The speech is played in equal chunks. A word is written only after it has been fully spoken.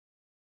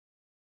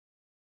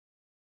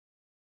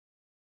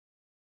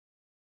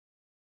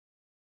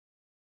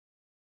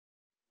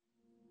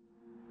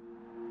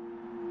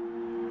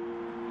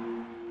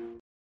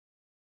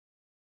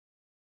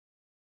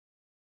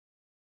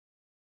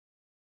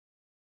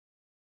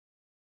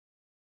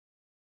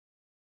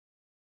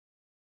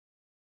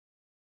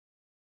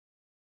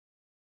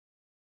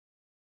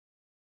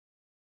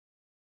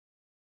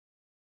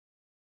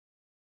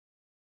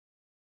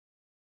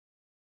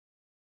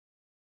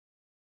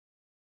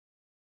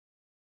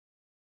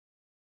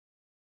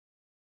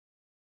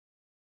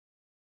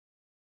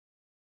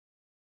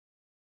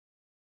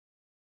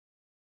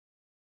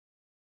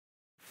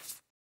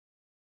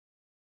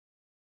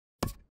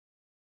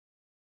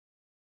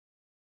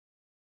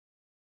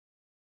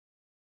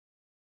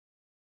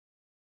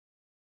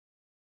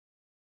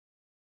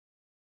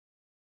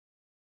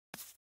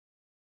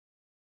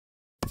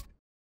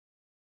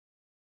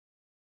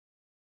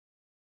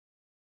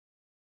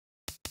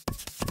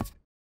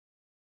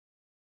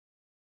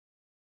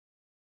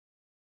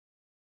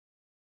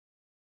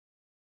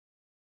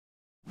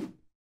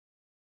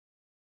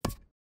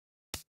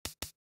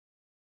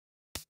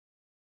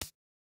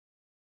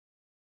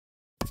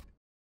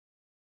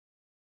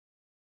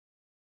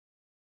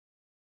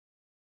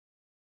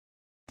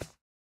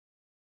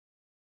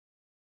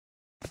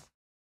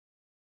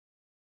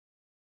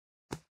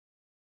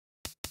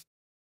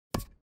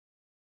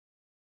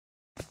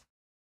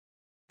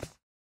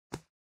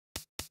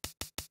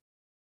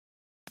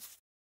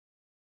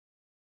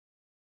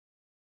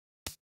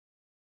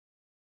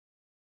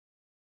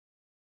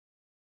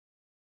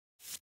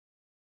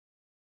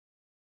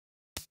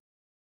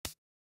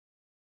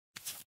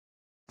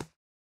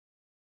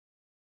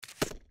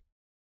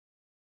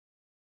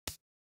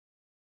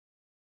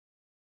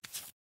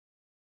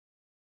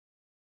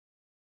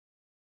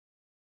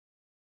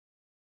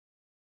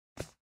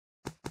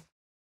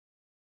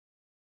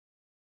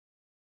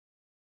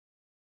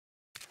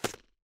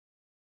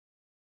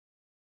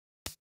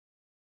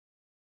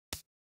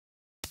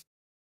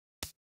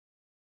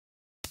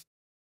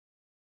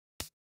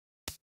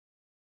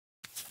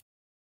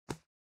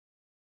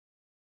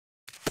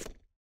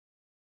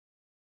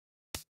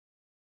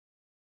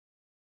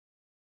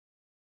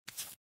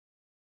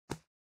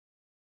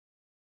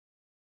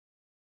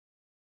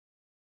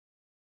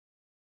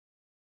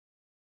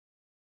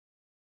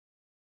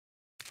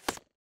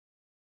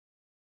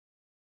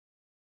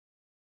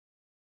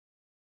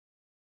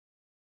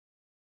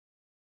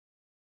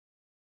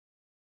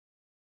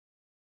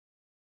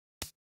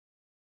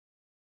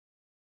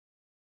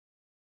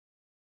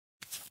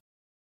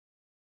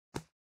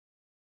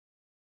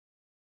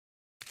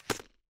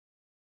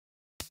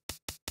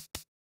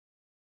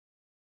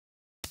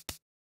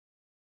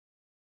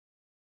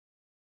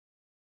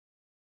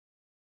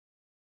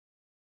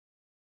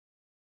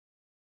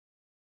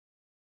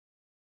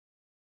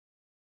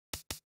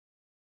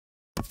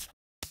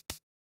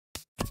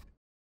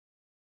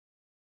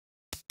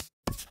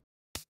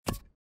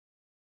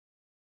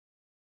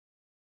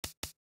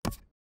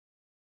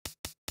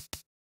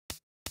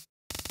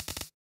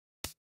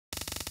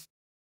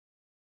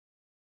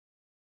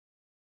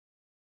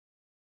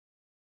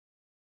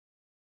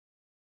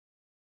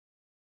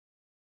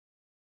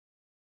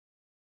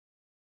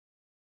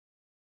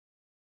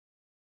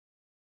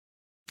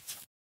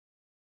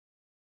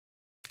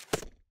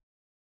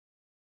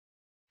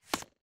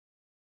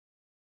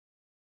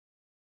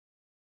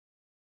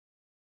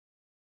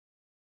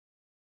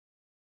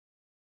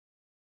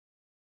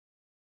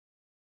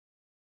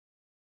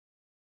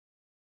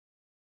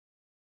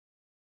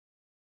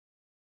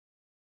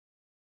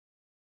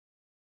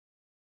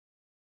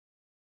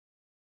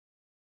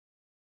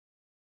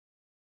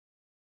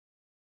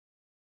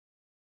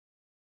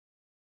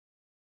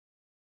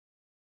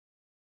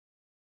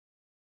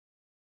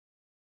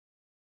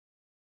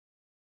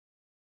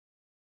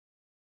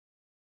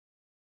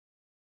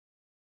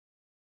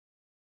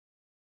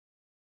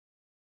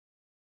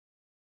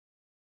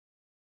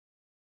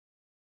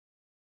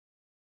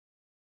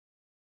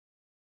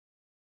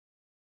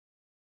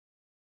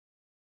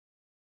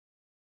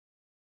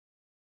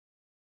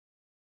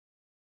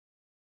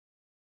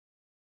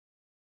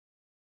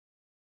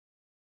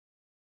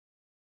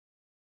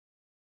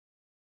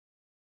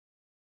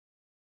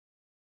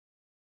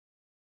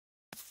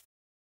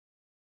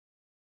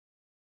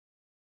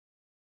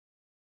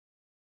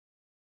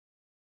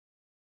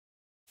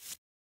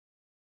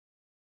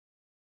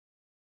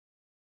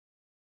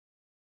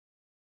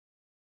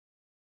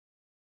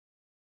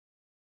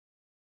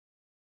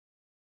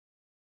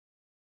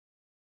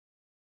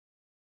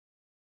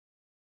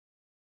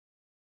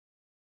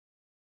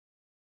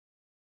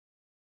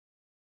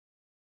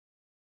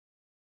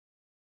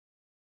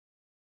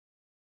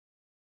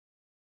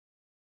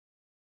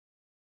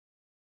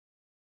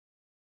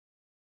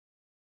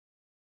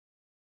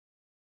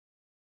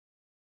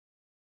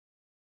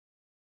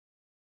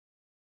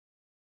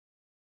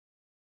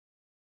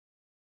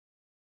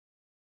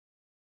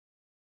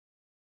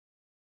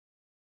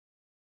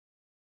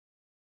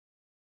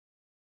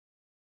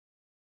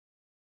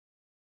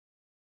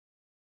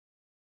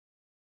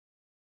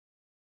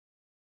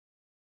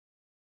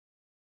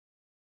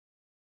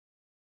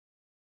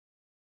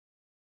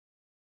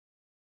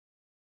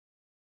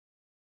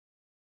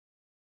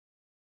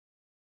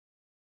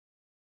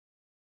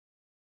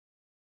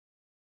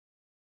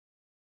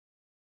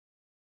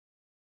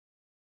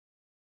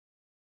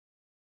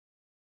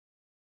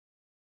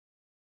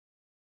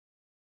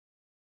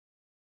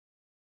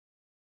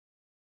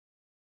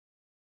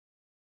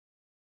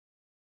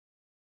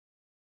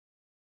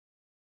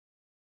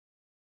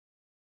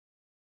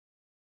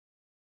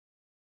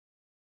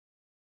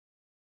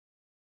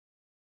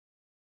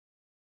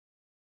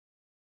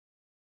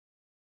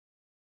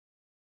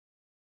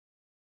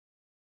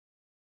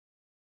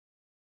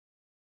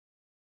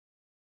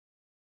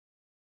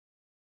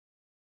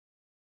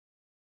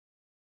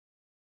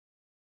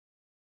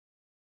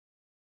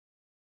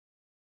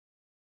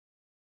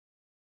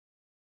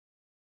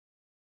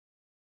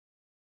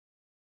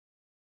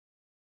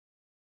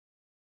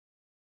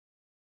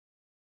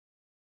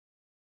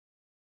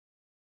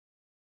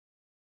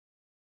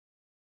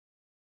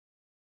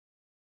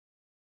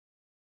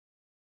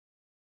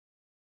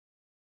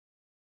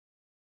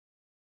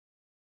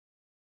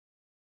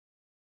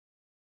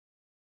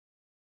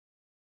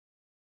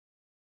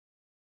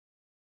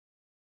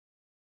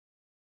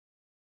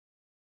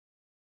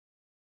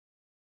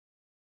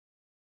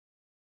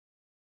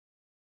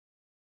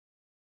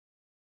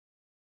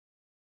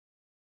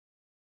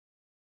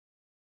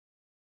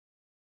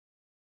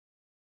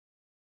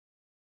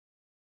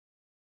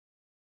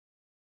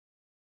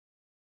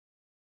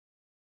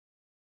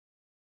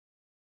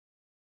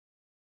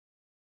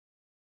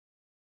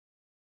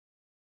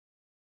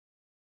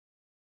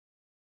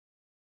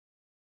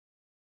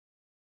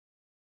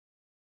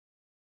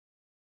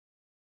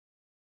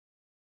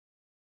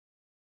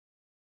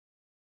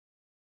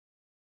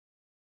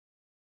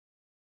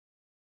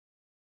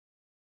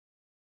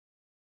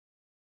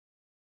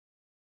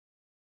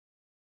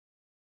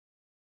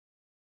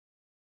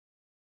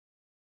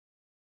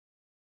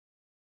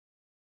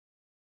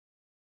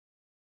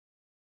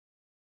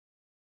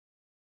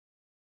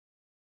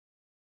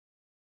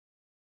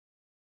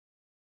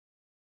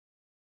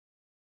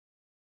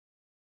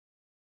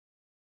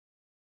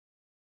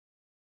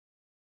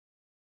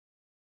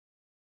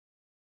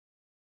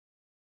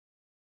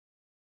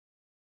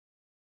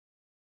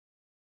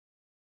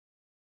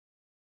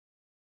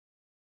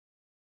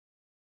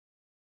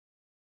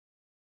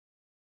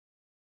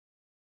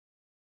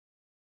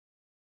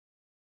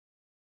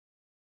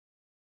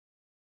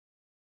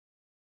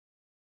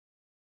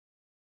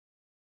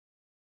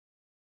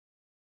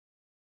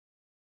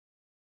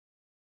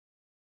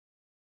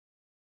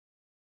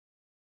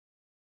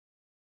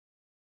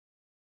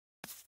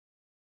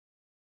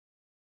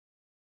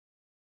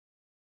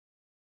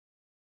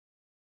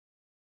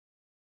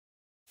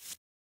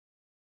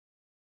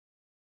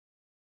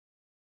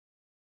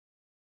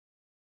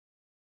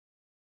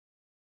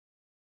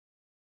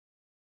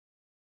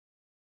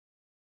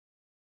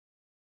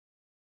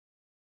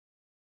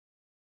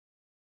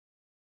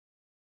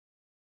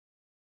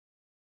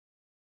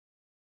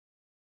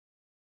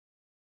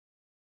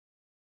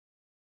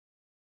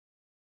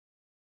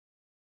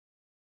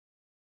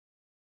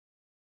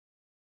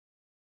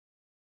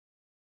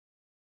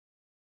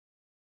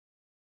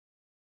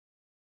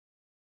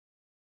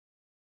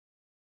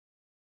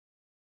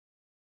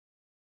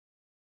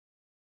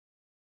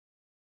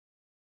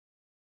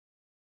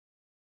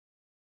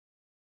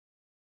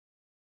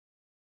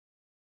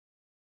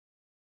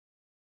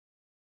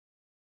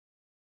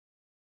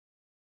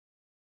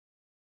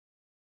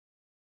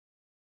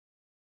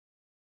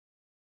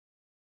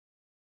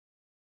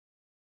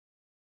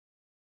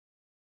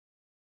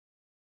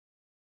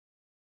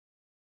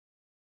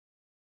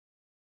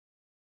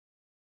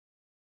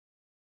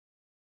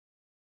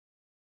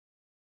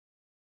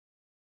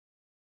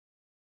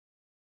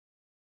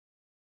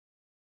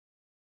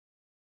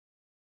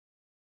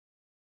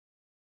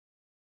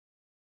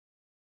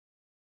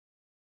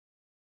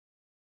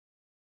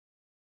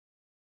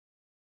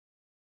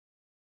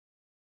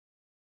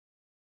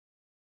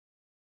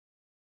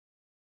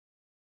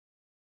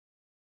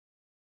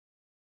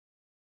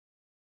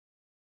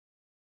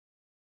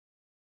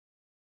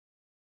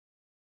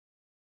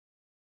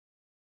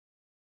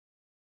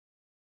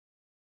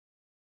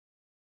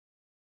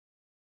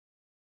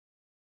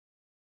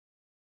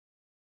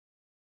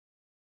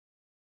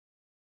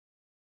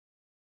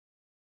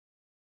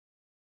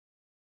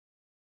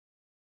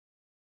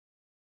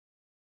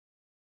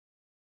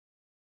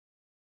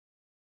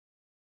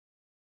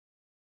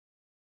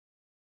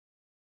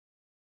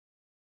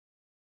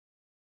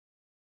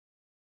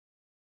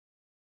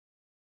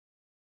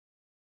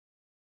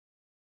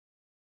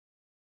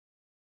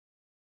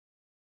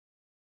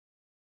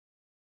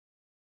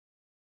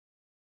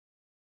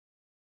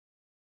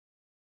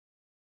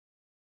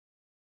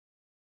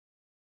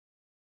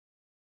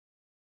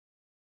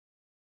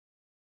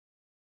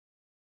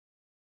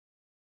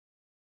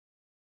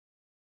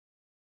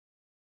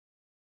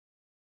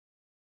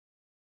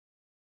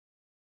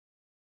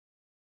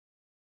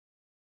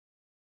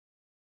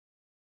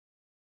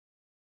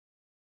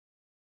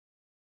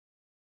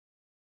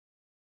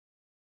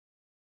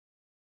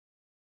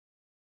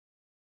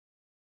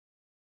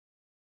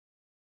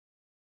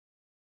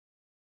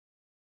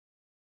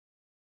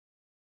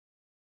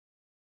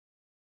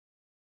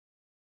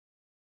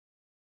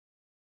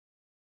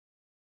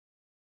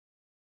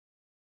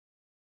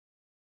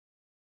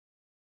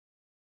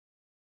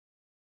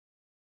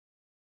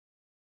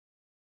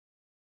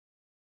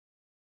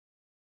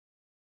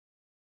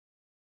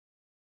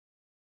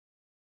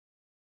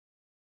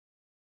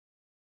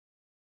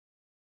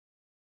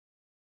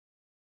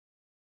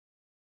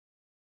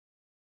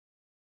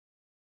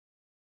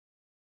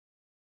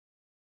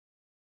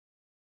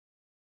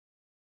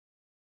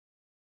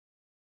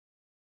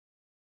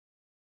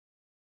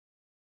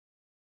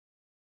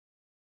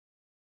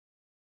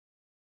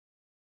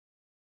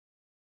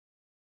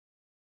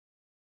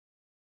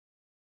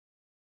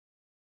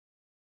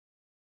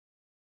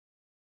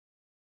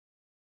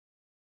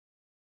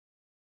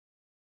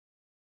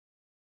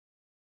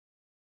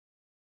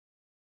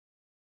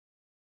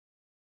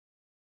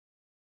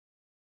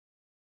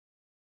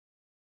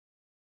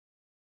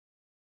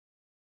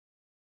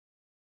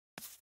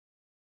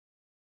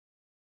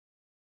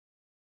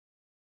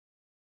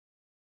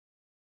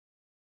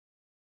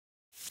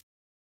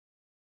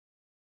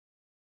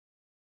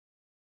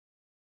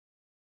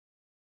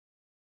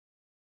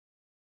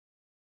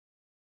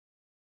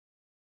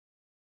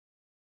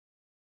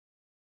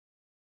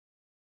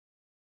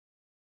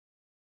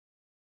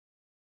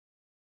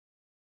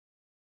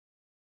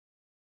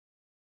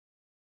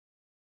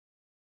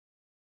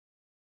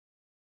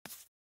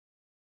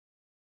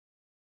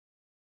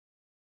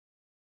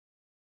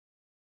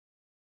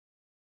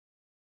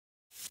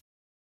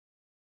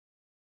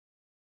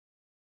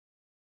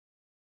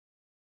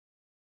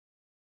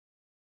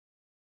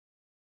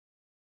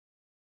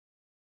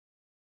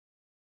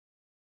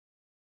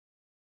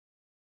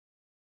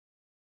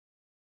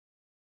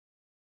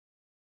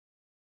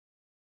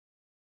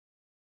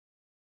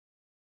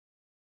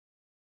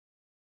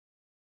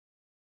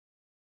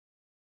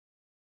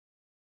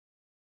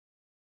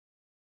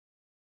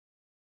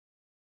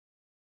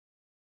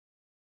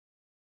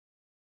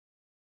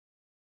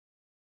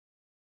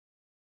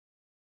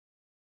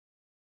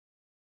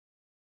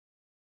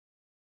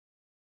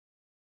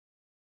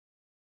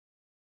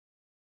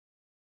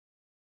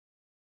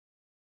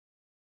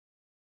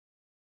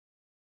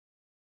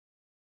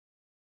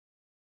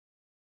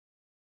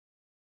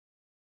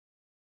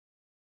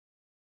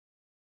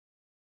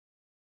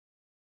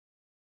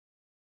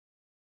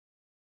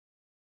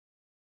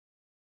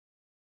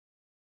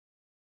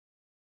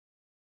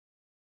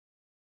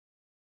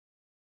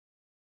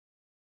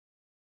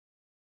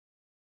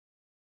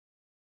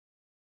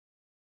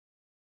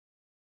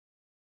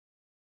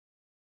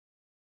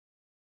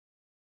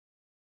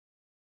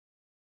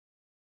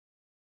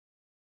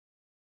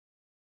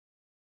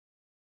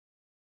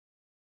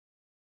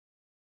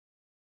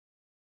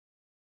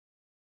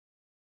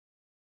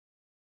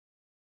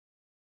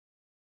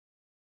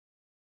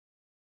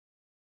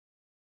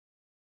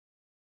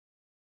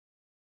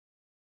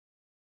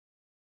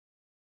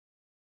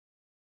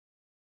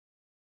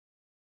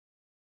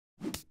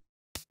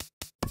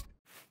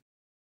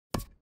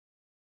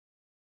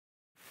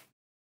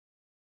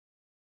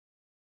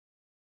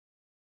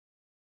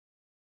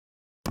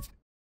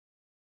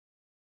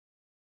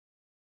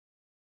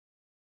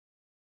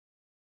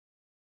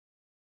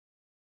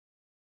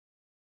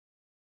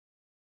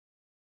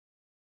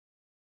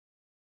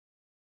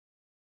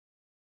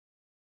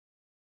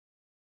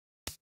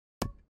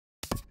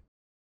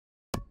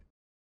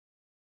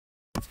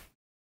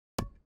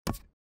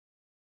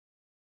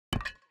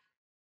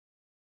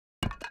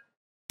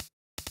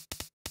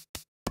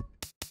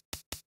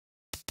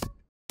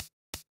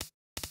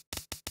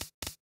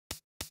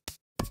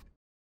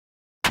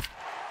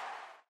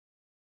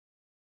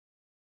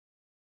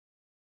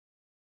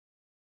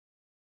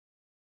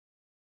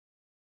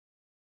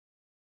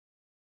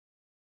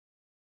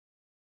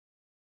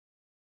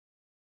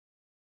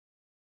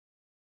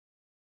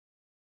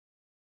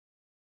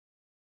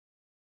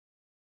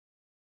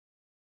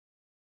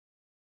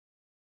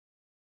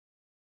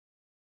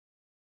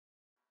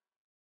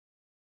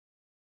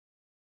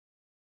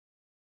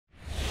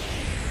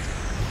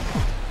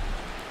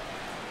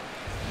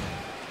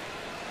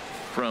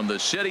From the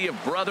city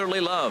of brotherly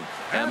love,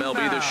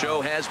 MLB The Show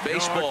has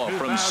baseball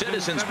from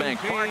Citizens Bank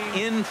Park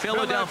in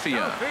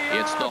Philadelphia.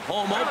 It's the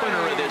home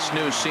opener of this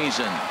new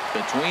season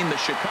between the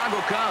Chicago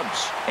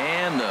Cubs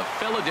and the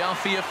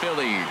Philadelphia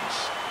Phillies.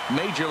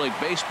 Major League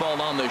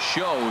Baseball on the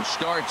Show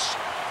starts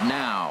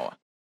now.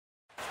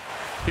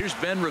 Here's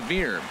Ben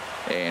Revere,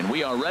 and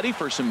we are ready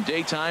for some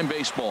daytime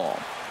baseball.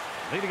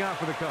 Leading off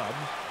for the Cubs,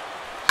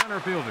 center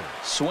fielder.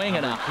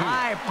 Swinging a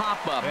high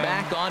pop-up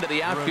back onto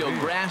the outfield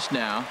grass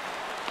now.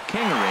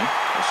 Kingery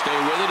will stay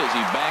with it as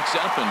he backs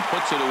up and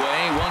puts it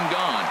away. One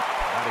gone.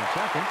 Batting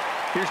second.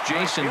 Here's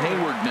Jason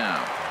Hayward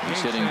now.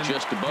 He's hitting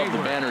just above the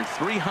banner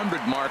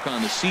 300 mark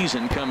on the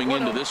season coming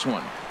into this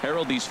one.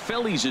 Harold, these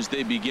Phillies, as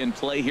they begin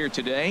play here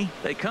today,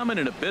 they come in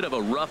a bit of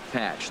a rough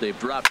patch. They've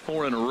dropped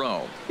 4 in a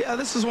row. Yeah,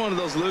 this is one of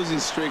those losing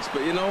streaks,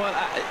 but you know what?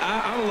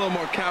 I'm a little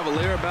more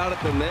cavalier about it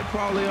than they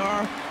probably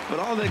are. But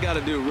all they got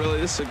to do, really,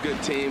 this is a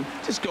good team.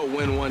 Just go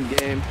win one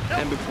game,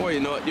 and before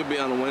you know it, you'll be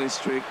on a winning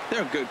streak.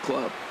 They're a good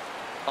club.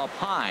 Up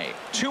high,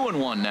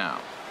 2-1 now.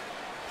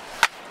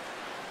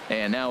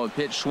 And now a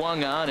pitch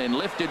swung on and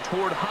lifted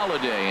toward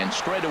Holiday and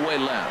straight away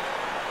left.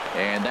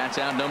 And that's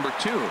out number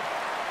 2.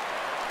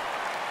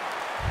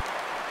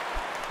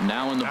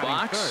 Now in the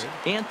box,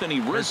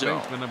 Anthony Rizzo.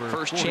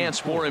 First chance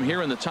for him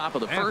here in the top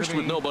of the first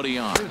with nobody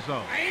on.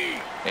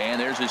 And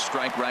there's his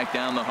strike right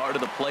down the heart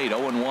of the plate,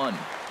 0-1.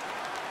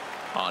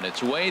 On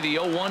its way, the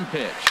 0-1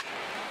 pitch.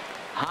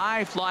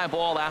 High fly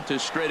ball out to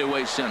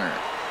straightaway center.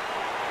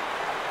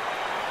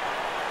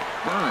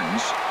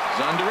 Burns is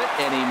under it,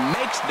 and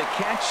he makes the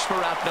catch for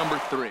out number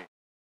 3.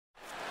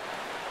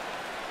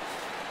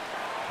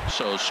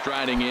 So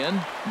striding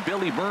in,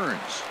 Billy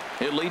Burns.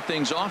 He'll lead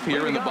things off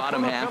here in the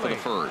bottom half of the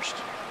first.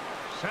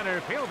 Center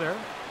fielder,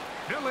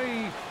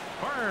 Billy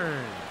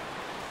Burns.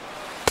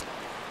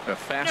 A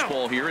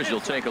fastball here as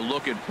you'll take a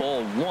look at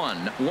ball 1,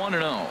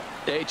 1-0.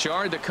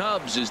 HR, the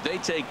Cubs, as they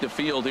take the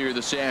field here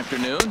this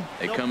afternoon.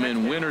 They come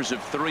in winners of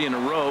 3 in a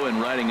row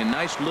and riding a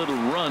nice little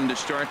run to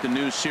start the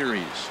new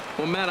series.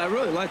 Well, Matt, I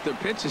really like their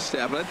pitching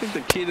staff, but I think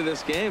the key to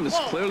this game is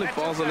clearly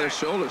falls on their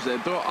shoulders. They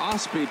throw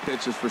off-speed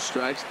pitches for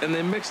strikes, and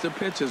they mix their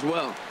pitch as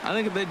well. I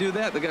think if they do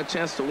that, they got a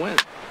chance to win.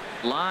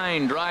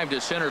 Line drive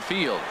to center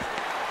field.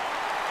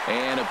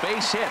 And a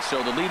base hit,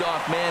 so the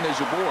leadoff man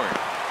is aboard.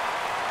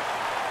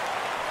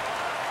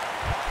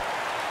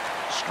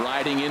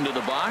 Striding into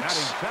the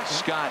box,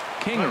 Scott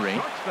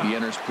Kingery. He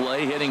enters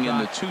play hitting in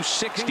the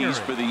 260s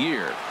for the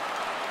year.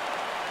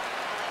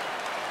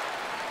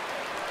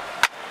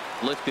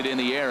 Lifted in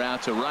the air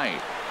out to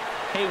right.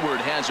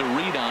 Hayward has a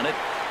read on it.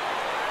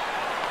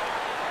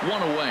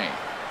 1 away.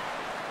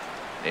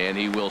 And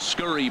he will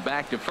scurry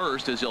back to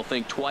first as he'll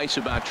think twice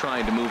about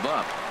trying to move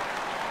up.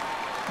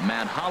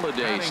 Matt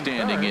Holliday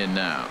standing in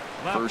now.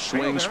 First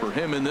swings for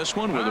him in this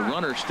one with a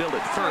runner still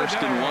at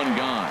first and 1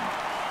 gone.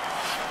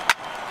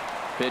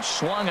 Pitch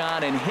swung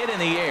on and hit in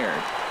the air.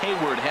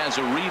 Hayward has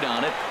a read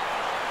on it.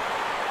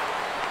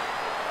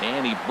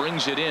 And he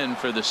brings it in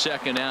for the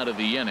second out of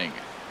the inning.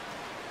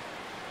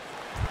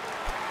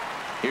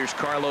 Here's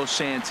Carlos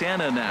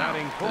Santana now.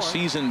 The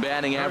season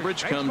batting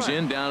average comes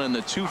in down in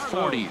the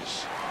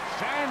 240s.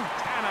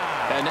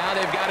 And now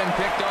they've got him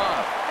picked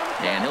off.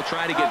 And he'll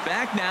try to get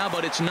back now,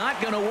 but it's not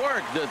going to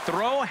work. The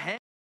throw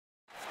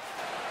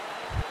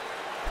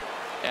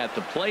at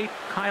the plate,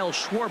 Kyle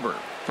Schwarber.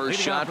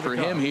 First shot for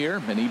him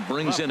here, and he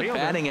brings in a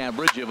batting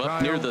average of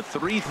up near the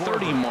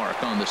 330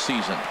 mark on the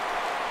season.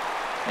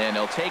 And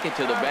he'll take it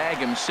to the bag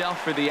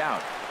himself for the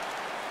out.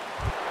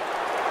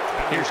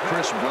 Here's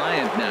Chris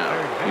Bryant now.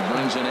 He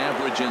brings an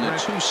average in the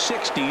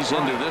 260s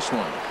into this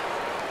one.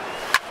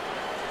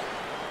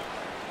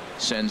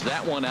 Sends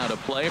that one out of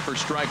play for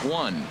strike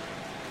 1.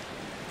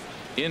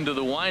 Into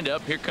the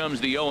windup, here comes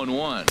the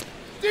 0-1.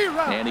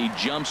 And he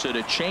jumps at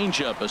a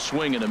changeup, a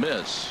swing and a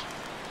miss.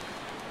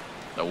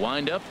 The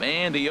windup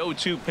and the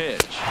 0-2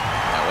 pitch.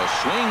 Now a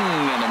swing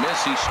and a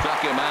miss. He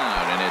struck him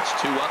out, and it's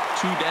 2 up,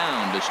 2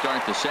 down to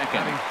start the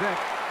second.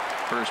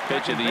 First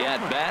pitch of the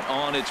at-bat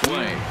on its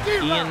way.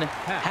 Ian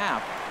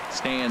Happ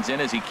stands in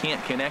as he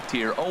can't connect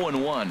here.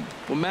 0-1.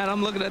 Well, Matt,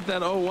 I'm looking at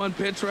that 0-1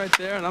 pitch right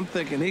there, and I'm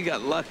thinking he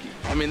got lucky.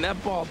 I mean,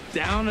 that ball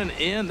down and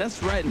in,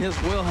 that's right in his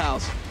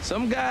wheelhouse.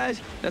 Some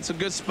guys, that's a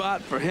good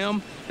spot for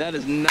him. That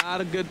is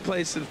not a good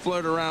place to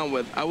flirt around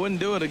with. I wouldn't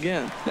do it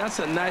again. That's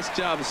a nice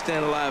job of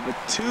staying alive. A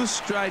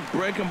 2-strike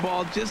breaking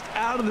ball just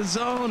out of the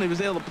zone. He was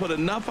able to put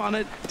enough on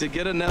it to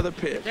get another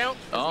pitch.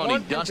 Oh, and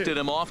he dusted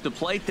him off the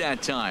plate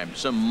that time.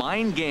 Some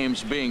mind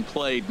games being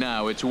played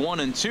now. It's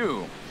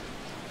 1-2.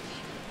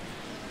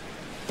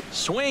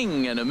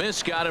 Swing and a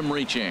miss got him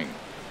reaching.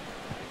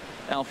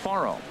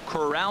 Alfaro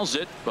corrals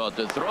it, but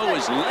the throw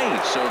is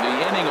late, so the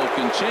inning will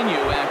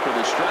continue after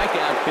the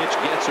strikeout pitch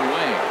gets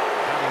away.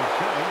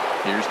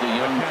 Here's the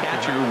young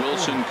catcher,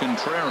 Wilson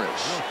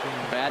Contreras.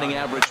 Batting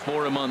average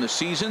for him on the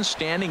season,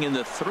 standing in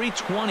the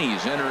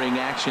 320s entering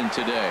action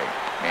today.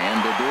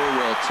 And Badur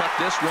will tuck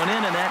this one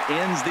in, and that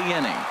ends the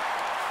inning.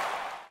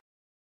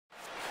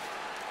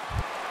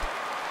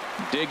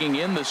 Digging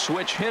in the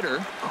switch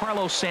hitter,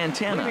 Carlos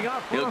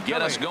Santana. He'll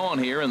get us going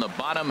here in the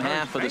bottom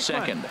half of the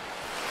second.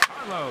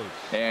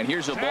 And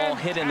here's a ball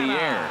hit in the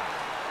air.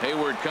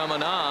 Hayward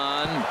coming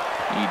on.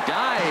 He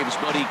dives,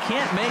 but he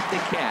can't make the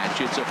catch.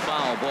 It's a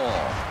foul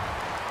ball.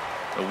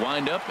 The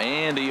windup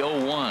and the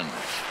 0-1.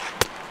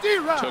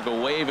 Took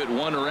a wave at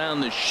one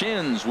around the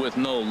shins with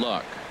no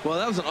luck. Well,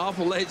 that was an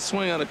awful late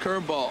swing on a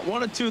curveball.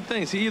 One of two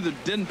things. He either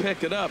didn't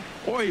pick it up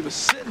or he was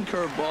sitting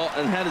curveball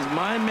and had his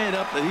mind made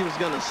up that he was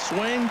going to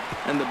swing,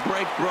 and the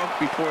break broke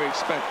before he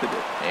expected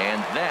it.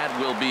 And that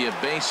will be a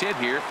base hit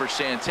here for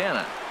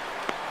Santana.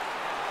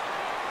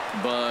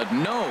 But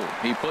no,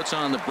 he puts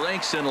on the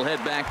brakes and will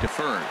head back to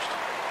first.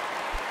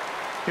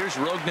 Here's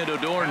Rougned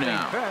Odor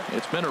now.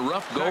 It's been a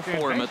rough go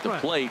for him at the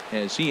plate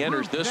as he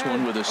enters this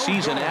one with a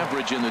season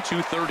average in the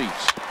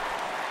 230s.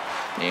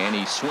 And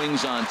he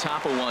swings on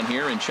top of one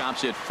here and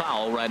chops it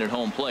foul right at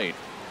home plate.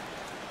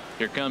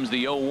 Here comes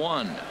the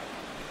 0-1.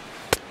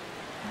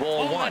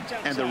 Ball one.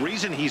 And the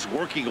reason he's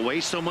working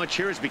away so much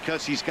here is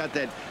because he's got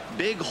that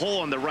big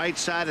hole on the right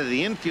side of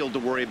the infield to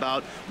worry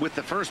about. With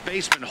the first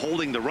baseman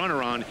holding the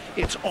runner on,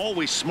 it's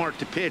always smart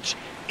to pitch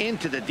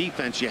into the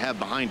defense you have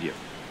behind you.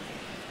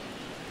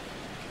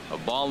 A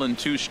ball and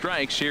 2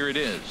 strikes. Here it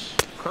is.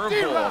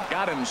 Curveball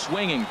got him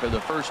swinging for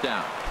the first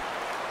out.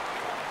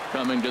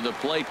 Coming to the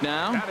plate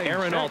now,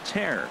 Aaron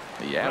Altair.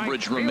 The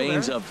average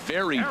remains a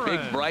very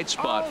big bright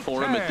spot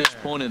for him at this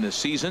point in the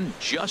season,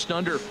 just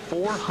under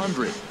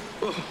 400.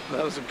 Oh,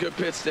 that was a good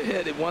pitch to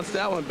hit. He wants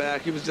that one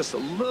back. He was just a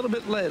little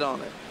bit late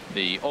on it.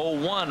 The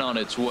 0-1 on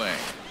its way.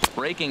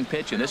 Breaking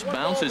pitch, and this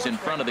bounces in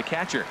front of the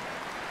catcher.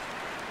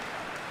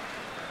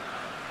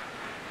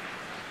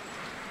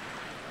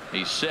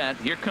 He's set.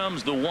 Here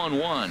comes the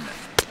 1-1.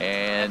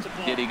 And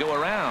did he go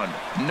around?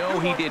 No,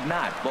 he did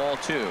not. Ball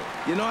 2.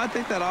 You know, I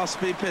think that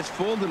off-speed pitch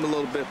fooled him a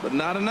little bit, but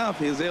not enough.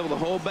 He was able to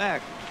hold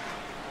back.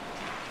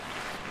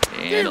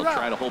 And he'll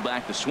try to hold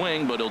back the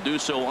swing, but he'll do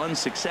so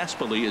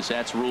unsuccessfully as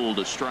that's ruled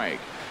a strike.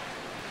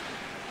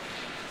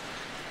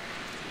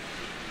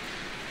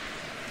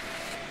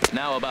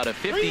 Now about a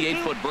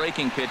 58-foot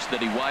breaking pitch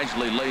that he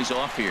wisely lays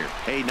off here.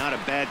 Hey, not a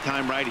bad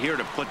time right here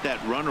to put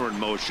that runner in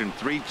motion.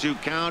 3-2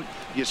 count.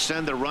 You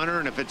send the runner,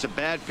 and if it's a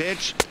bad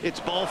pitch, it's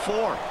ball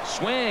 4.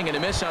 Swing and a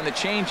miss on the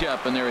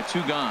changeup, and there are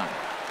 2 gone.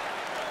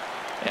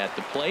 At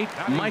the plate,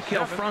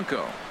 Maikel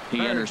Franco.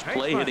 He enters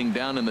play hitting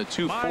down in the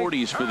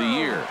 240s for the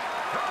year.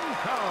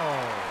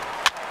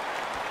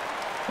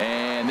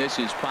 And this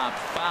is popped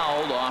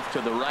fouled off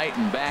to the right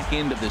and back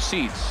into the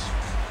seats.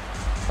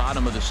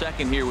 Bottom of the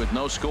second here with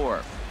no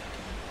score.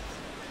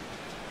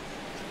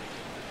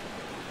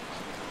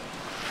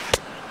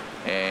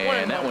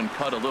 And that one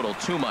cut a little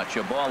too much.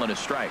 A ball and a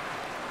strike.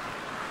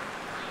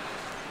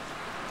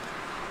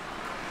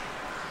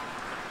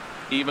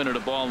 Even at a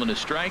ball and a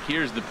strike,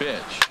 here's the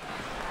pitch.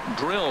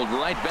 Drilled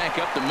right back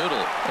up the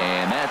middle.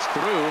 And that's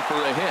through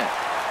for a hit.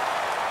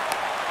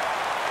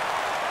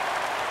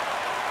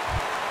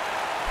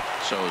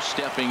 So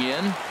stepping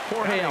in,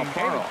 Jorge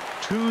Alfaro.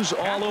 2s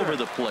all over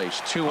the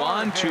place. 2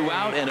 on, 2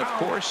 out, and of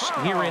course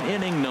here in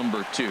inning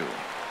number 2.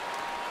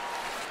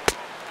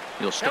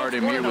 He'll start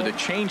him here with a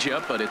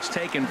changeup, but it's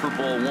taken for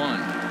ball 1.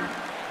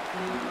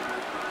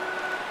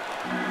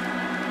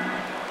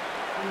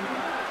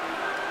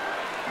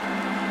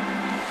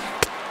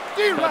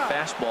 Cut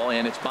fastball,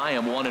 and it's by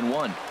him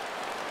 1-1.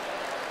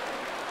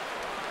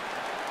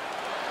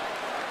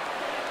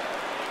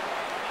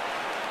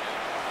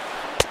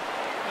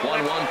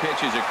 One pitch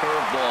is a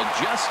curveball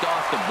just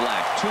off the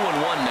black.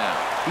 2-1 now.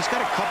 He's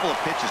got a couple of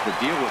pitches to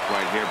deal with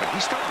right here, but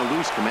he's starting to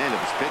lose command of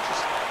his pitches.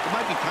 It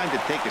might be time to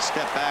take a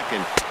step back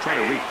and try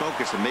to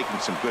refocus and making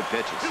some good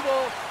pitches.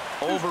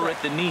 Over at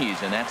the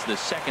knees, and that's the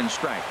 2nd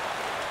strike.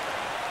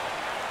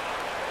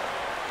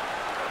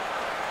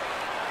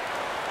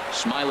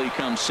 Smiley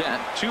comes set.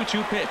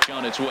 2-2 pitch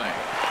on its way.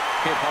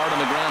 Hit hard on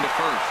the ground to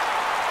first.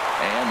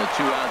 And the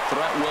 2-out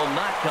threat will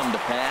not come to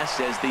pass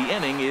as the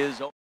inning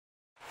is over.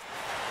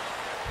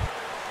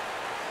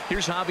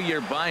 Here's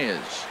Javier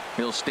Baez.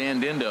 He'll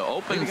stand in to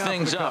open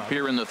things up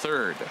here in the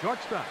 3rd.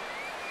 Shortstop,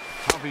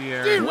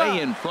 Javier. Way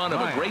in front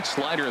of a great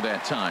slider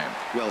that time.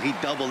 Well, he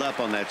doubled up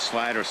on that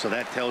slider, so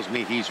that tells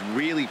me he's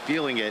really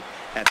feeling it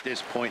at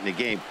this point in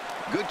the game.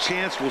 Good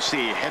chance we'll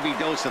see a heavy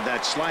dose of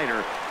that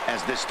slider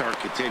as this start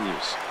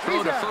continues.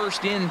 Throw to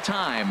first in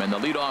time, and the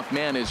leadoff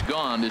man is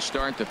gone to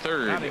start the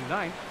 3rd.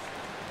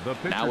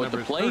 Now at the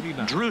plate,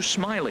 Drew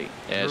Smiley,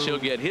 as he'll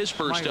get his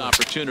first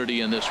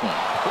opportunity in this one.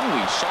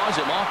 Ooh, he saws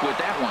him off with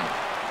that one.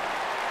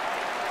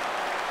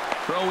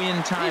 Throw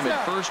in time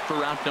at first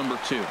for out number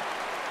 2.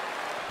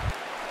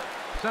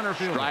 Center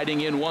field.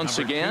 Striding in once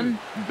again,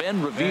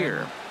 Ben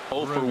Revere.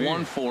 0 for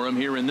 1 for him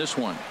here in this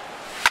one.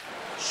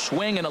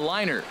 Swing and a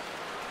liner.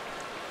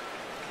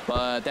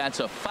 But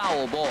that's a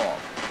foul ball.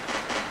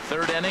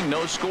 3rd inning,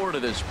 no score to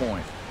this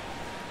point.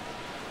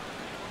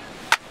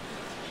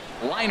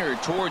 Liner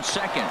towards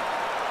second.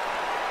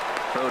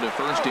 Throw to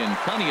first in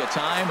plenty of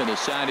time, and the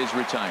side is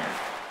retired.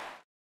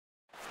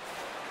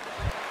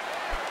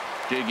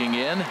 Digging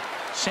in,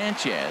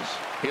 Sanchez.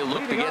 He'll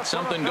look to get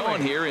something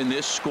going here in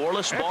this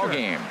scoreless ball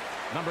game.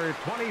 Number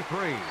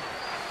 23.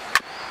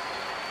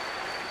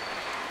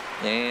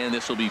 And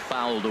this will be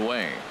fouled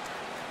away.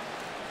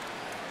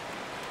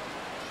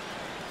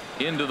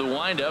 Into the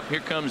windup. Here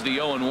comes the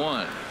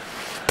 0-1.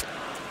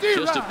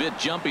 Just a bit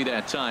jumpy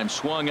that time.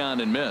 Swung on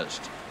and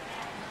missed.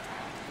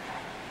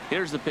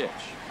 Here's the pitch.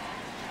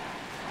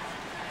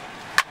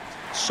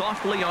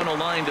 Softly on a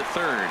line to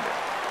third.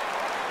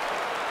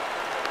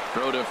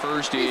 Throw to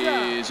first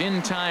is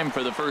in time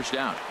for the first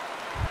out.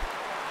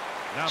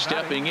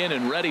 Stepping in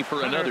and ready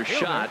for another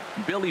shot,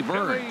 Billy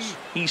Burns.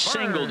 He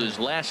singled his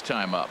last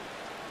time up.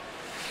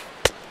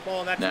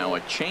 Now a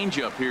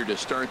changeup here to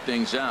start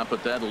things out,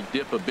 but that'll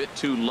dip a bit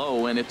too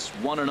low, and it's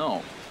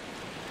 1-0.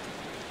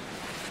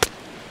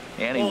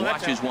 And he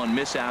watches one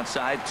miss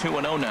outside.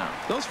 2-0 now.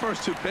 Those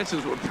first two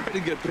pitches were pretty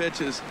good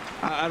pitches.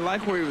 I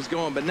like where he was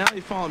going, but now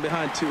he's falling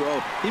behind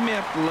 2-0. He may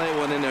have to lay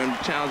one in there and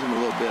challenge him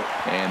a little bit.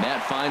 And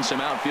that finds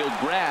some outfield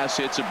grass.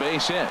 It's a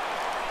base hit.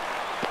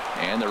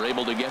 And they're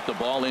able to get the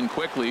ball in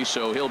quickly,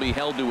 so he'll be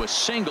held to a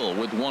single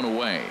with one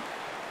away.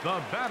 The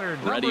batter,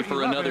 ready for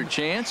 11, another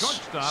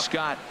chance.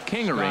 Scott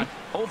Kingery.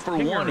 0 for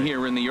 1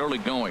 here in the early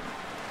going.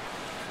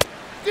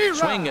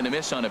 Swing and a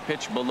miss on a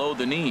pitch below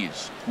the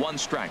knees. 1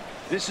 strike.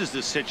 This is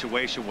the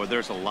situation where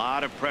there's a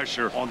lot of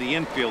pressure on the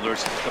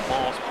infielders. The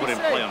ball's put in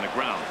play on the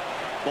ground.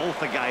 Both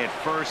the guy at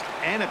first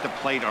and at the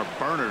plate are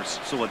burners,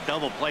 so a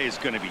double play is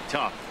going to be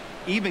tough.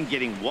 Even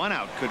getting one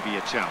out could be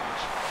a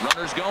challenge.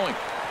 Runners going.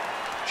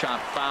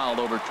 Chop foul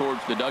over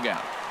towards the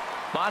dugout.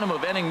 Bottom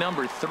of inning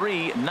number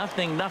 3,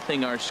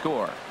 0-0 our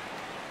score.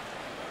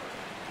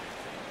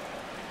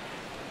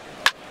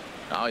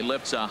 Now he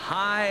lifts a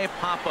high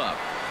pop up,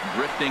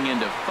 drifting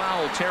into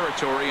foul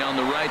territory on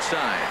the right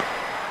side.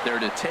 There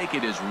to take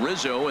it is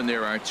Rizzo, and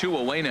there are 2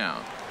 away now.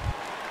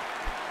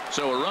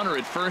 So a runner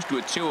at first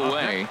with 2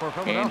 away,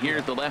 and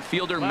here's the left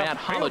fielder, Matt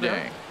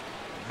Holliday.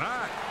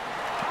 Matt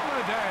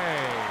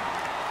Holliday.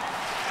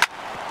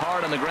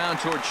 Hard on the ground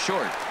towards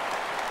short.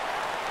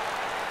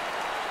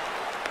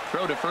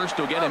 Throw to first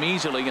will get him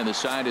easily, and the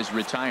side is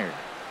retired.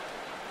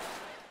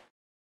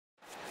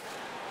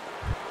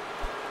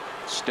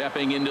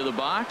 Stepping into the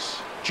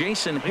box,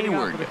 Jason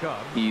Hayward.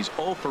 He's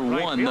 0 for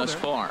 1 thus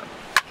far.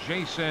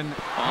 Jason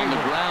on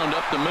the ground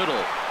up the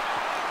middle.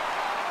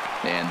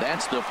 And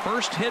that's the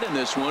first hit in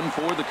this one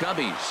for the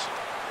Cubbies.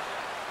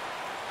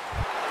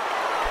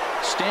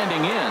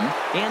 Standing in,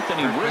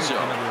 Anthony Rizzo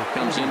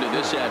comes into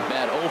this at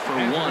bat 0 for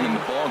 1 in the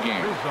ball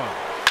game.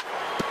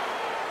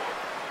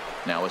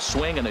 Now a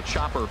swing and a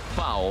chopper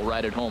foul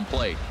right at home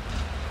plate.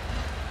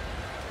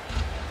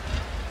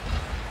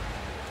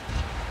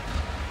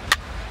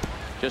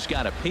 Just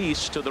got a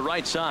piece to the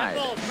right side.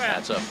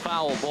 That's a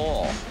foul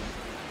ball.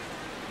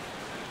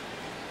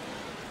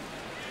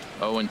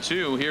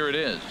 0-2, here it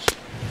is.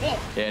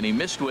 And he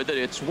missed with it.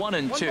 It's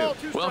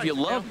 1-2. Well, if you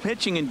love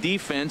pitching and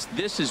defense,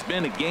 this has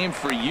been a game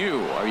for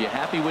you. Are you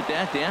happy with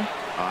that, Dan?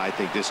 I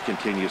think this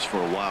continues for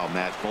a while,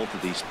 Matt. Both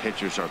of these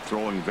pitchers are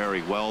throwing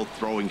very well,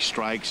 throwing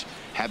strikes,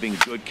 having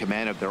good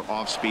command of their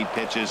off-speed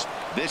pitches.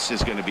 This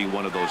is going to be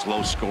one of those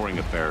low-scoring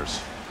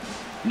affairs.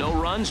 No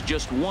runs,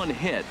 just 1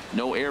 hit.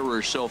 No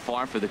errors so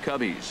far for the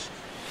Cubbies.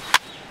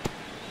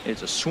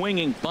 It's a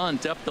swinging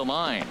bunt up the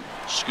line.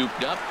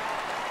 Scooped up.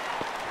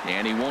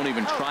 And he won't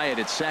even try it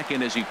at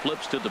second as he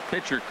flips to the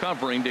pitcher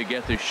covering to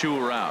get the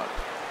shooter out.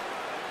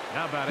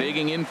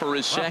 Digging in for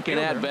his second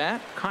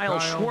at-bat, Kyle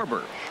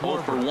Schwarber.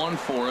 0 for 1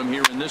 for him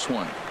here in this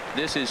one.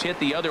 This is hit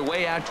the other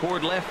way out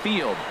toward left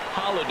field.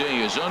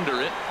 Holliday is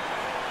under it.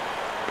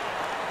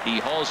 He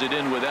hauls it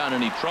in without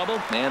any trouble,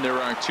 and there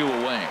are 2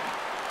 away.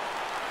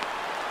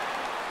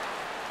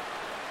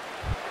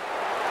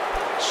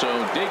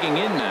 So digging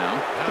in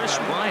now, Chris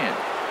Bryant.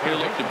 He'll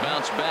look to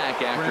bounce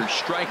back after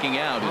striking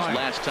out his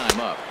last time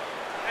up.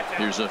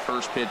 Here's a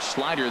first pitch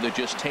slider that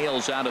just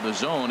tails out of the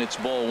zone. It's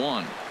ball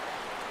 1.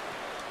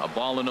 A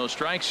ball and no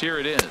strikes. Here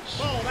it is.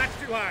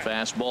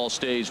 Fastball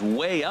stays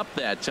way up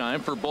that time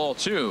for ball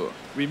 2.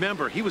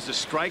 Remember, he was a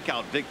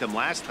strikeout victim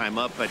last time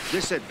up, but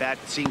this at bat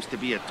seems to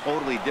be a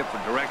totally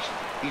different direction.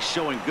 He's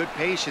showing good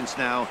patience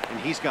now, and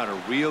he's got a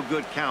real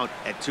good count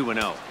at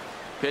 2-0.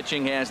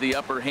 Pitching has the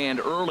upper hand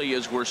early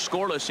as we're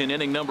scoreless in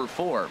inning number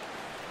 4.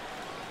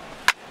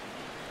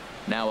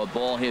 Now a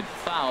ball hit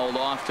foul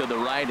off to the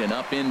right and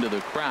up into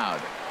the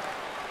crowd.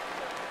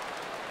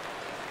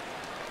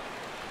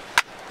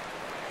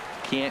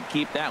 Can't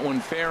keep that one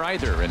fair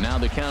either, and now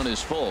the count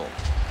is full.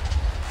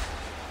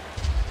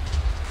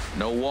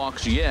 No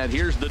walks yet.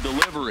 Here's the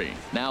delivery.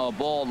 Now a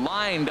ball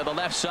lined to the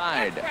left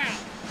side.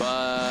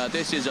 But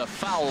this is a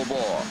foul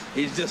ball.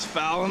 He's just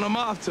fouling him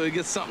off till he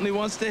gets something he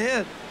wants to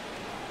hit.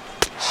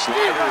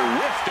 Slider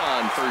whiffed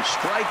on for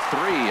strike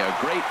 3. A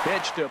great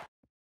pitch to.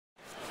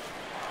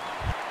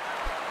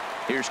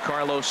 Here's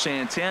Carlos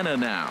Santana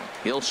now.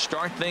 He'll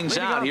start things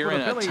out here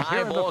in a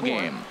tie ball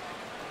game.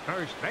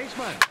 First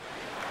baseman,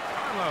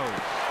 Carlos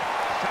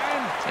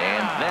Santana.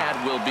 And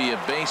that will be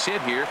a base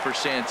hit here for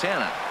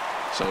Santana.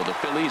 So the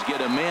Phillies get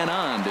a man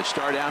on to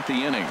start out the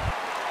inning.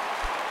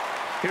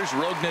 Here's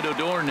Rougned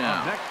Odor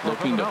now,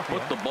 looking to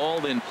put the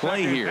ball in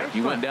play here.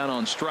 He went down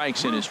on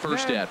strikes in his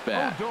first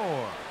at-bat.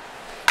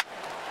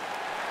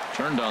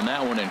 Turned on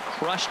that one and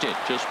crushed it.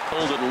 Just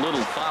pulled it a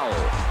little foul.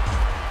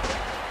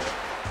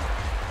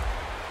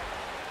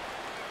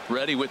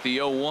 Ready with the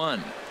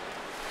 0-1.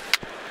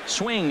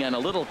 Swing and a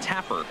little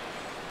tapper.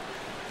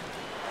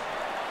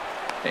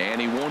 And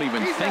he won't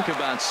even think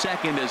about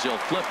second as he'll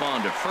flip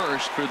on to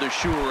first for the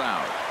sure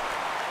out.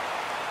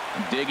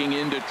 Digging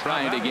in to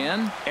try it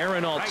again,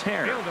 Aaron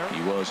Altair.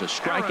 He was a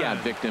strikeout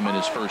victim in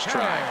his first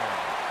try.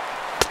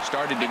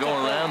 Started to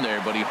go around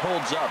there, but he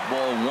holds up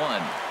ball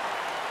one.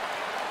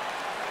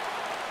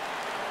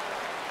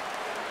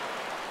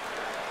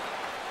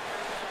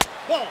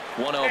 Ball.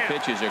 1-0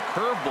 pitch is a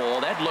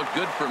curveball. That looked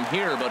good from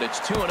here, but it's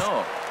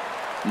 2-0.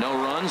 No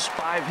runs,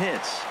 5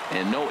 hits,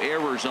 and no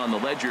errors on the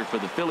ledger for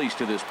the Phillies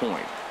to this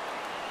point.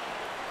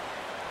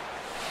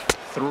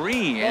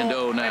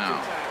 3-0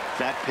 now.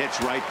 That pitch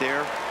right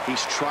there,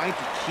 he's trying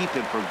to keep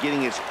him from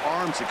getting his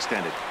arms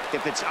extended.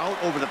 If it's out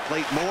over the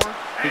plate more,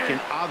 he can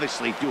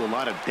obviously do a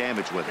lot of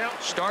damage with it.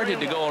 Started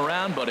to go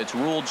around, but it's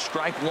ruled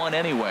strike one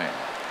anyway.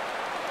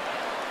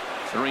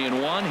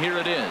 3-1, here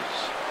it is.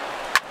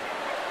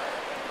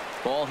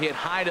 Ball hit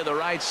high to the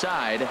right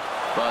side,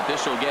 but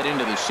this will get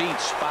into the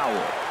seats,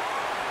 foul.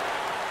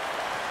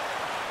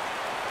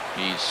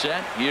 He's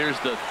set. Here's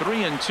the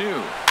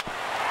 3-2.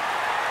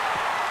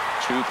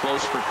 Too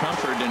close for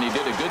comfort, and he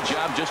did a good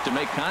job just to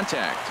make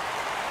contact.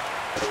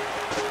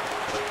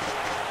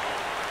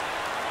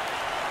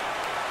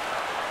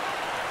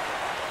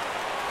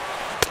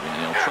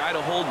 And he'll try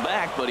to hold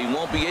back, but he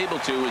won't be able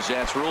to, as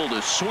that's ruled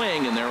a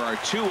swing, and there are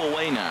 2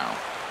 away now.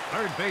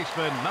 Third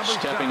baseman, number 7.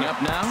 Stepping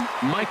up now,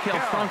 Maikel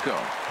Franco.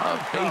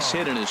 A base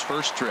hit in his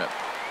first trip.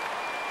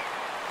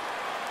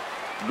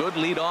 Good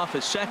lead off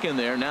at second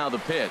there. Now the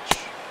pitch.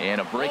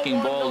 And a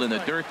breaking ball in the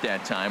dirt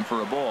that time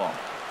for a ball.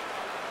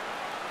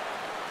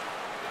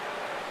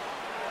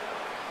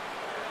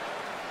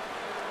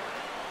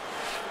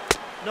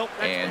 Nope,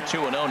 and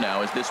 2-0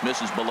 now as this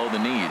misses below the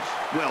knees.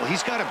 Well,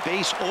 he's got a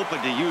base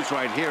open to use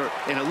right here,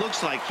 and it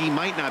looks like he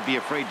might not be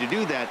afraid to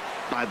do that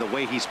by the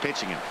way he's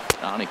pitching him.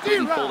 And he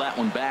couldn't pull that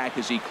one back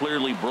as he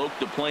clearly broke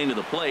the plane to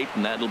the plate,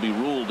 and that'll be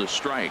ruled a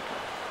strike.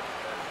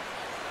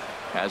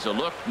 Has a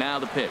look, now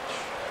the pitch.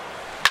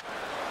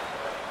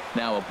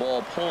 Now a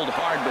ball pulled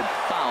hard but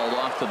fouled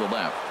off to the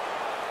left.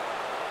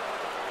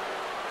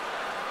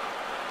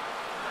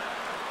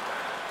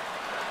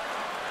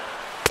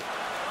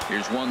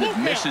 Here's one that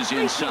misses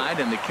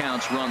inside, and the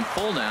count's run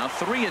full now.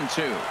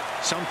 3-2.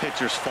 Some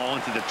pitchers fall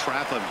into the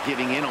trap of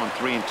giving in on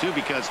 3-2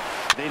 because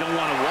they don't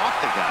want to walk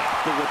the guy.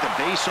 But with the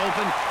base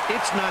open,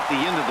 it's not the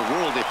end of the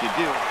world if you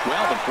do.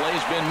 Well, the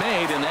play's been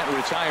made, and that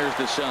retires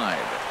the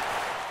side.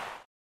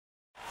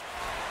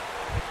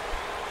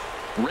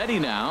 Ready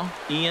now,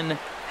 Ian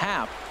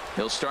Happ.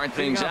 He'll start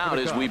things out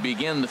as we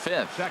begin the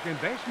 5th.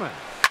 Second baseman,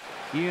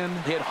 Ian.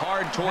 Hit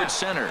hard towards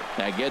center.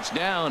 That gets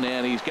down,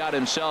 and he's got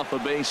himself a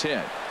base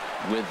hit.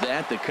 With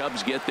that, the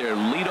Cubs get their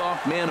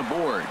leadoff man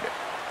aboard.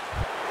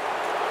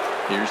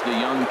 Here's the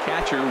young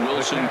catcher,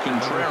 Wilson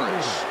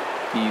Contreras.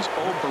 He's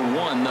 0 for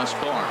 1 thus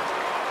far.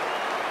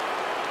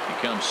 He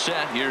comes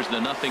set. Here's the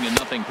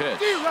 0-0 pitch.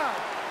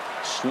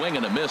 Swing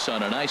and a miss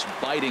on a nice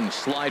biting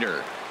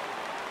slider.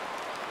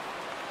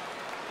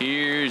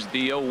 Here's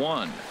the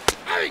 0-1.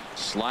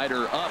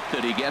 Slider up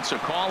that he gets a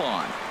call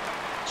on.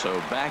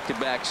 So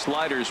back-to-back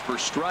sliders for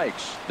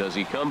strikes. Does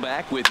he come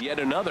back with yet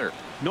another?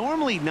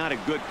 Normally not a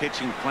good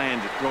pitching plan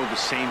to throw the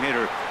same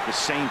hitter the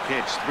same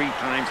pitch 3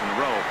 times in a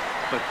row.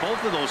 But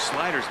both of those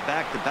sliders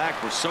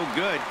back-to-back were so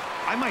good,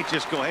 I might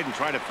just go ahead and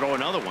try to throw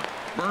another one.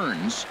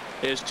 Burns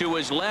is to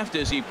his left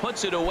as he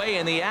puts it away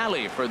in the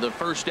alley for the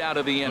first out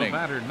of the inning. The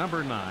batter,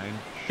 number 9.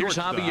 Here's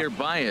Javier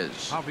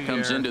Baez.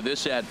 Comes into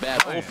this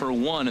at-bat 0 for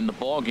 1 in the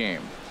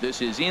ballgame.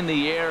 This is in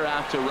the air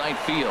out to right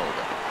field.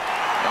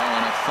 Oh,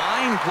 and a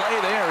fine play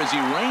there as he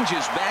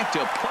ranges back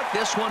to put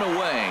this one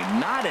away.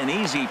 Not an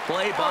easy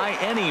play by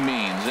any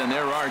means, and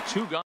there are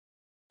 2 guys.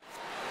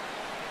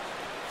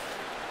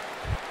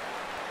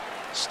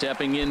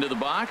 Stepping into the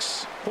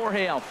box,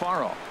 Jorge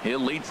Alfaro. He'll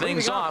lead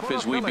things off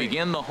as we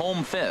begin the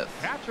home 5th.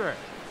 Catcher,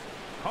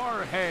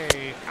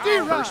 Jorge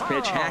Alfaro. First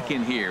pitch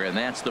hacking here, and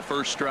that's the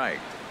first strike.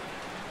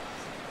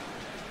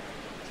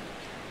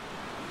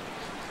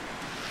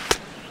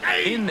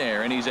 In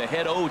there, and he's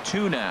ahead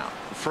 0-2 now.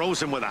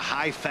 Froze him with a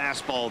high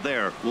fastball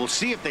there. We'll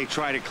see if they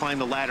try to climb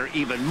the ladder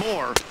even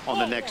more on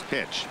the next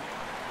pitch.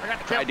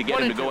 Tried to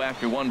get him to go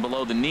after one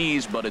below the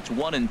knees, but it's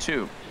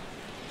 1-2.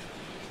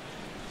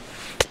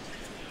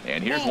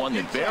 And here's one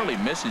that barely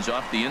misses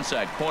off the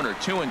inside corner.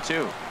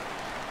 2-2.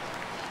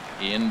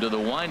 Into the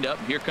windup.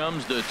 Here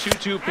comes the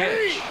 2-2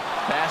 pitch.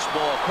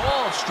 Fastball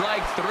called,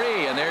 strike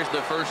 3, and there's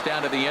the first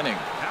out of the inning.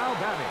 Now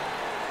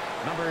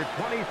batting, number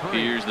 23.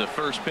 Here's the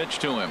first pitch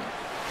to him.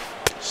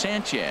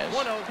 Sanchez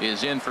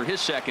is in for his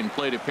second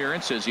plate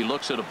appearance as he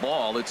looks at a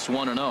ball. It's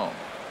 1-0.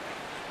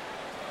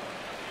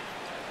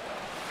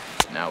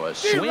 Now a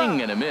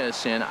swing and a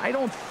miss, and I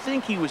don't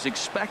think he was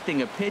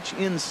expecting a pitch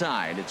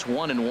inside. It's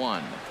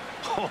 1-1.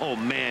 Oh,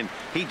 man,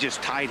 he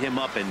just tied him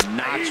up in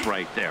knots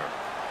right there.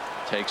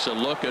 Takes a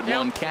look at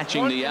one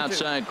catching the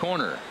outside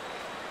corner.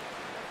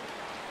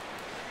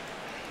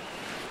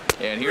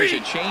 And here's a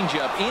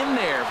changeup in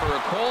there for a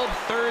called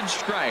third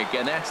strike,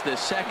 and that's the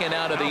second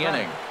out of the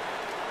inning.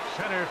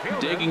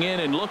 Digging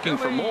in and looking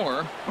for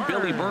more,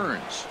 Billy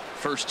Burns.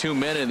 First 2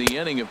 men in the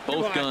inning have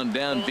both gone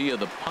down via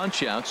the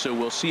punch out, so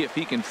we'll see if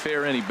he can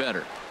fare any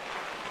better.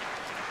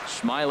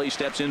 Smiley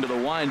steps into the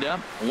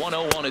windup.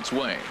 1-0 on its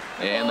way,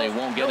 and they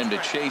won't get him to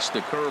chase the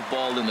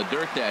curveball in the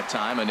dirt that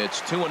time, and it's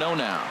 2-0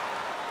 now.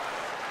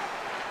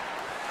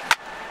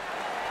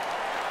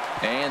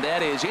 And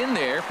that is in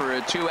there for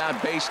a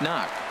 2-out base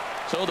knock.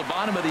 So the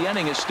bottom of the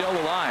inning is still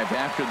alive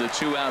after the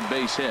 2-out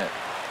base hit.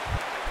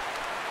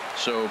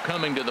 So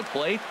coming to the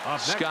plate,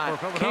 Scott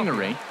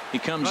Kingery. He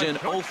comes in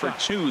 0 for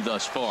 2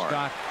 thus far.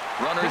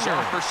 Runners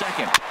off for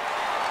second.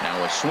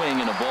 Now a swing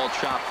and a ball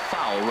chopped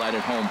foul right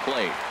at home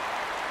plate.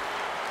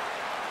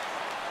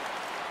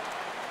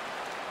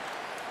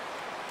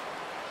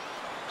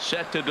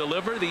 Set to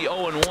deliver the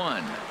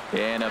 0-1.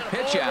 And a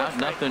pitch out.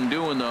 Nothing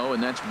doing, though,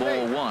 and that's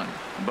ball 1.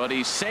 But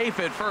he's safe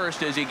at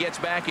first as he gets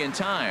back in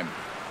time.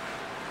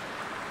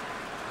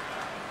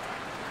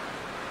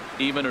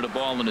 Even at a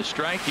ball and a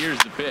strike, here's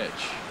the pitch.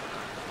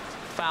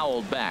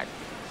 Fouled back.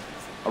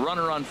 A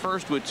runner on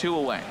first with 2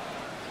 away.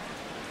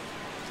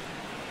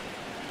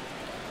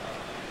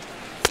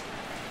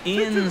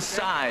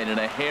 Inside and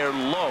a hair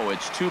low.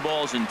 It's 2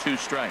 balls and 2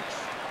 strikes.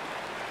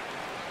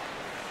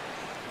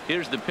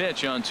 Here's the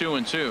pitch on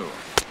 2-2.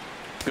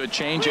 Good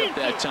changeup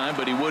that time,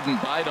 but he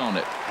wouldn't bite on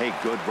it. Hey,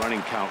 good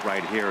running count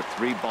right here.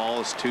 3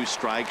 balls, 2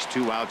 strikes,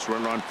 2 outs,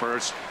 runner on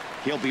first.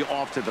 He'll be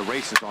off to the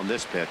races on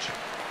this pitch.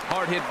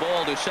 Hard hit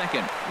ball to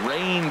second.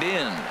 Reined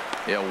in.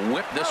 He'll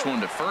whip this one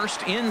to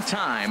first in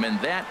time, and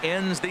that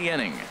ends the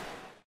inning.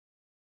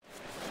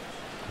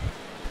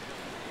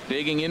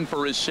 Digging in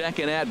for his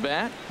second at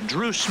bat,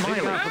 Drew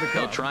Smiley.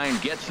 He'll try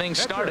and get things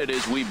started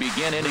as we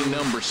begin inning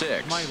number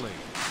 6.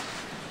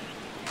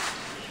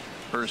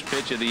 First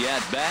pitch of the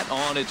at bat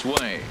on its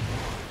way.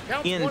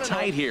 In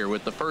tight here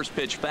with the first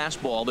pitch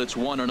fastball that's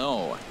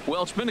 1-0.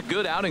 Well, it's been a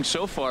good outing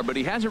so far, but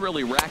he hasn't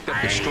really racked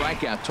up the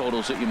strikeout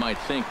totals that you might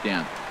think,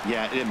 Dan.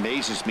 Yeah, it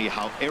amazes me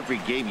how every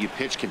game you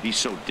pitch can be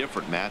so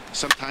different, Matt.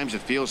 Sometimes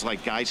it feels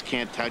like guys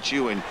can't touch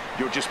you and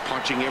you're just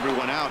punching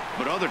everyone out.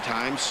 But other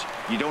times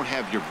you don't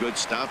have your good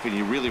stuff and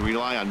you really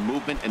rely on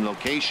movement and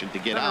location to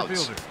get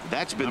outs.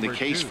 That's been the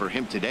case for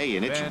him today,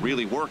 and it's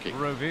really working.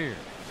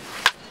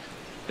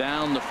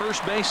 Down the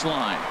first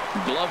baseline.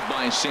 Gloved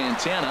by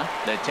Santana.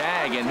 The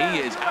tag, and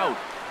he is out.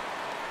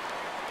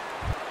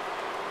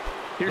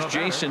 Here's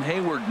Jason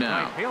Hayward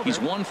now. He's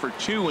 1 for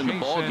 2 in the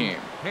ball game.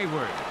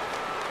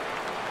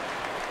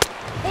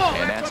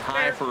 And that's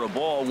high for a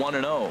ball,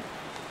 1-0.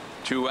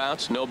 2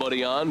 outs,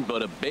 nobody on,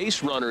 but a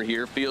base runner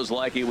here feels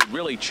like it would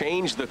really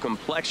change the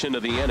complexion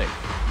of the inning.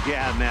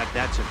 Yeah, Matt,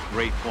 that's a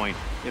great point.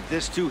 If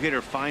this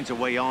 2-hitter finds a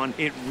way on,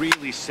 it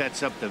really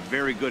sets up the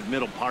very good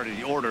middle part of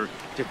the order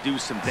to do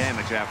some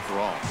damage after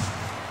all.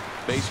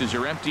 Bases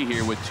are empty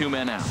here with 2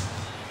 men out.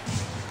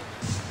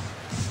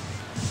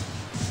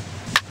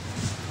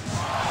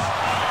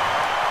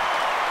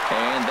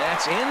 And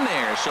that's in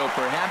there, so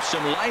perhaps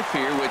some life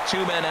here with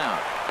 2 men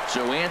out.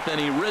 So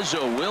Anthony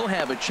Rizzo will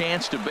have a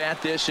chance to bat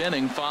this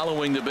inning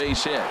following the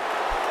base hit.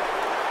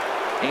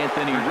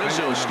 Anthony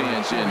Rizzo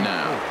stands in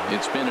now.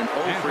 It's been an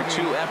 0 for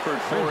 2 effort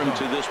for him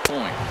to this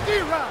point.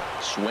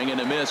 Swing and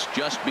a miss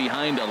just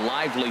behind a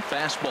lively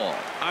fastball.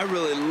 I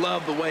really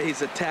love the way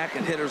he's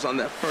attacking hitters on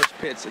that first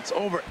pitch. It's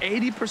over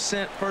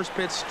 80% first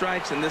pitch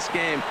strikes in this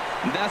game,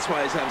 and that's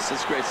why he's having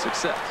such great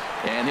success.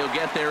 And he'll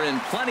get there in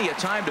plenty of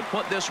time to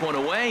put this one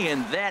away,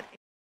 and that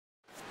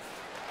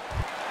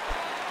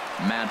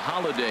Matt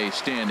Holliday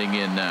standing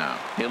in now.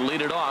 He'll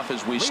lead it off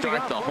as we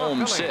start the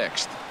home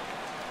 6th.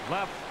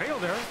 Left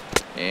fielder.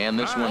 And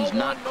this one's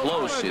not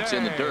close. It's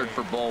in the dirt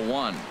for ball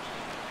 1.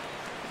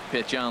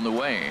 Pitch on the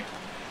way.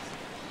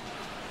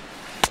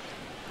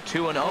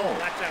 2-0.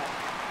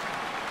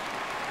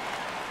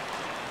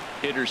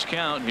 Hitters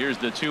count. Here's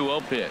the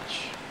 2-0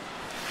 pitch.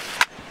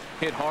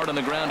 Hit hard on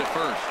the ground at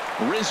first.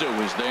 Rizzo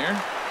is there,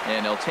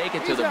 and he'll take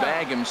it to the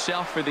bag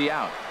himself for the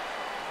out.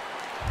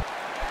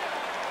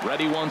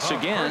 Ready once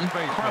again,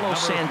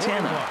 Carlos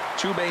Santana.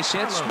 2 base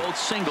hits, both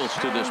singles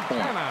to this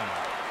point.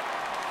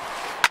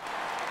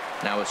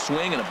 Now a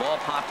swing and a ball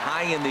popped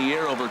high in the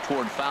air over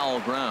toward foul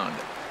ground.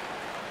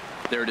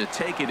 There to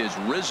take it is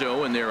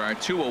Rizzo, and there are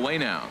 2 away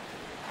now.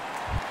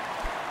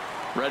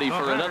 Ready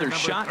for another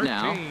shot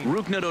now.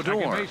 Rougned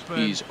Odor.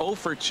 He's 0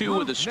 for 2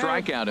 with a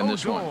strikeout in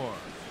this one.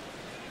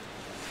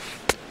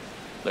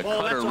 The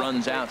cutter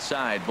runs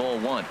outside, ball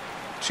 1.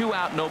 2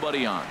 out,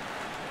 nobody on.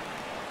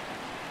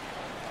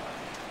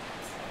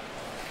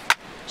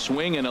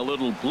 Swing and a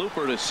little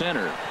blooper to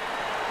center.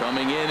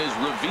 Coming in is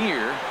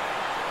Revere.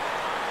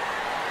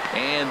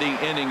 And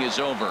the inning is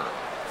over.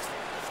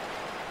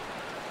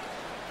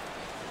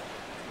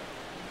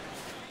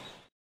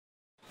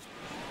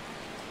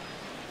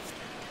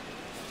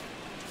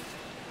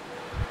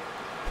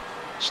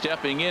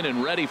 Stepping in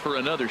and ready for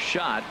another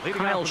shot,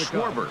 Kyle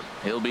Schwarber.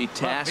 He'll be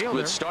tasked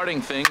with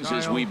starting things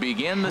as we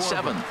begin the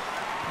 7th.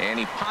 And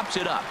he pops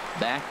it up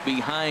back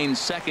behind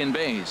second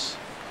base.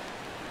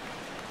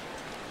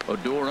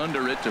 Odor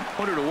under it to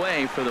put it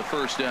away for the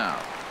first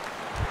out.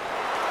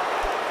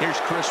 Here's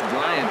Chris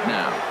Bryant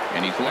now,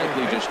 and he's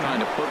likely just trying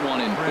to put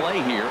one in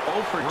play here.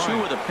 0 for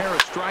 2 with a pair of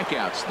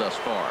strikeouts thus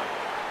far.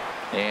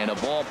 And a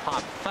ball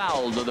popped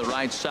foul to the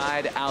right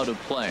side, out of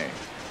play.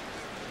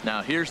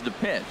 Now here's the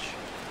pitch.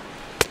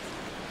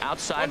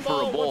 Outside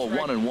for a ball,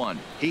 1-1.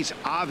 He's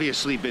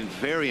obviously been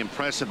very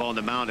impressive on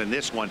the mound in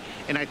this one,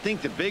 and I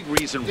think the big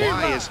reason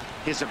why is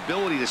his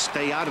ability to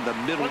stay out of the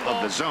middle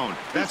of the zone.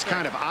 That's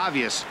kind of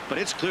obvious, but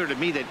it's clear to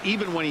me that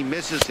even when he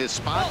misses his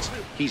spots,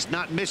 he's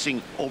not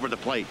missing over the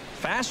plate.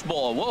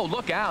 Fastball. Whoa,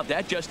 look out.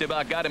 That just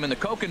about got him in the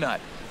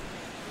coconut.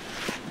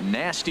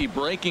 Nasty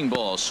breaking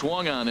ball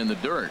swung on in the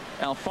dirt.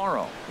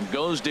 Alfaro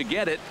goes to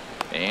get it,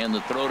 and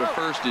the throw to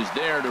first is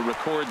there to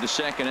record the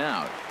second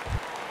out.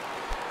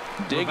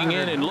 Digging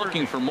in and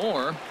looking for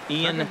more,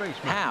 Ian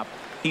Happ.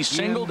 He's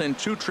singled in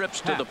 2 trips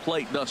to the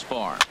plate thus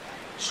far.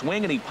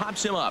 Swing, and he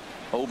pops him up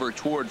over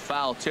toward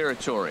foul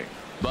territory.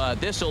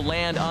 But this will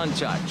land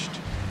untouched.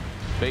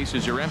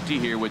 Bases are empty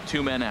here with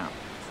 2 men out.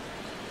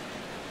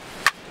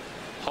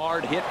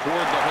 Hard hit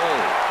toward the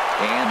hole.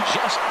 And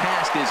just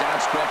past his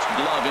outstretched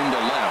glove into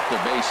left, the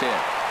base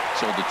hit.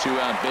 So the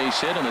 2-out base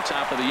hit, and the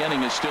top of the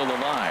inning is still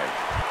alive.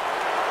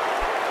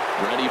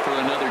 Ready for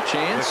another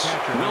chance?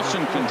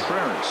 Wilson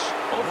Contreras,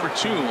 0 for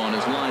 2 on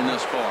his line thus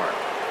far.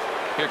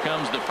 Here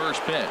comes the first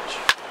pitch.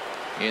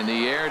 In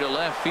the air to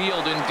left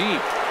field and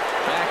deep.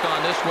 Back on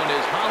this one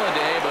is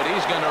Holiday, but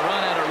he's going to run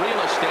out of real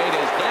estate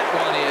as that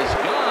one is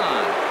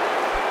gone.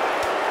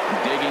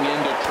 Digging in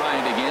to try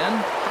it again.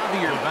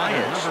 Javier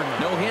Baez.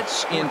 No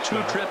hits in 2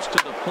 trips to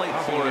the plate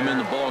for him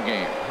in the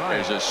ballgame.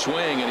 There's a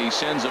swing, and he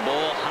sends a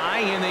ball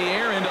high in the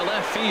air into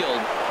left field.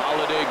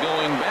 Holiday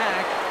going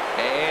back.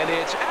 And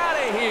it's out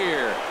of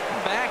here.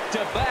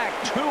 Back-to-back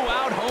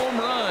 2-out home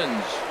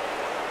runs.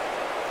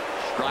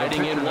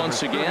 Striding in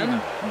once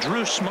again,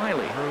 Drew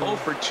Smyly. 0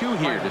 for 2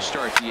 here to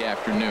start the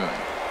afternoon.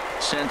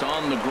 Sent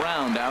on the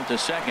ground out to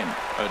second.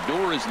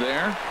 Odor is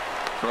there.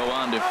 Throw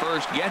on to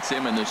first gets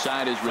him, and the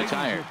side is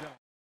retired.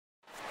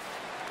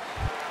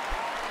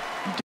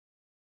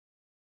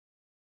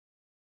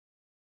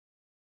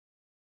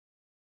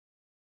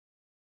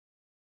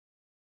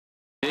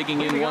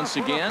 Digging in once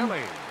again.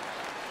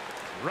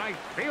 Right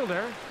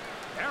fielder,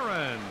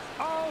 Aaron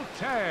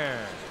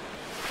Altair.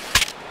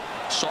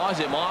 Saws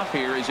him off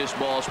here as this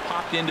ball's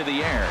popped into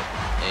the air.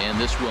 And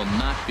this will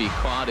not be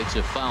caught. It's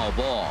a foul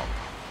ball.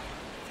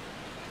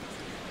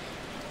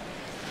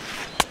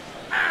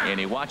 And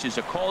he watches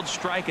a called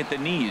strike at the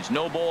knees.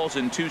 No balls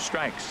and 2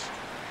 strikes.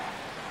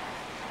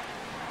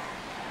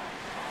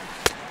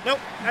 Nope.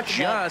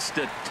 Just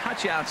a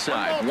touch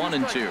outside. 1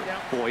 and 2.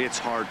 Boy, it's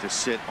hard to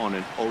sit on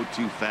an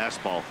 0-2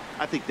 fastball.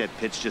 I think that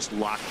pitch just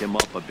locked him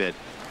up a bit.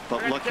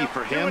 But lucky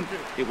for him,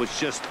 it was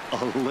just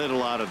a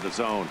little out of the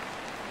zone.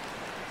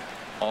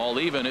 All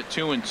even at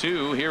 2 and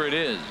 2. Here it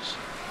is.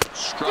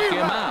 Struck him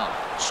out.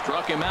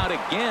 Struck him out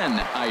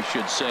again, I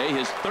should say.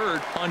 His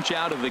 3rd punch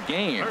out of the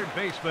game. Third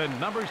baseman,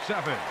 number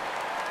 7,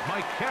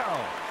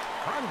 Maikel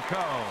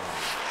Franco.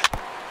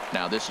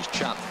 Now this is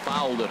chopped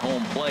fouled at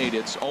home plate.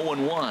 It's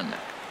 0-1.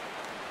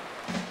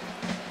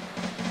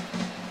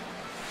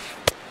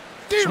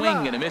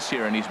 Swing and a miss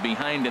here, and he's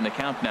behind in the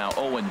count now.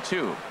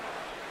 0-2.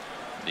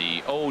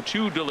 The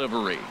 0-2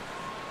 delivery.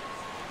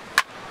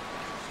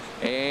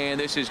 And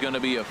this is going to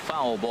be a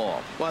foul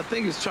ball. Well, I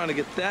think he's trying to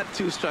get that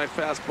 2-strike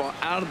fastball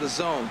out of the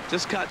zone.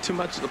 Just caught too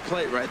much of the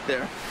plate right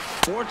there.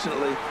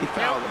 Fortunately, he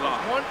fouled it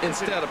off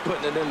instead of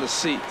putting it in the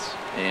seats.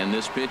 And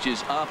this pitch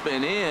is up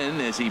and in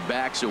as he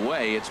backs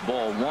away. It's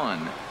ball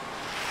 1.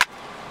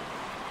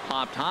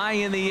 Popped high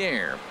in the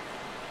air.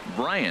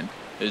 Bryant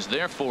is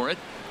there for it.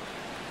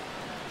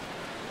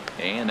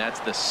 And that's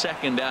the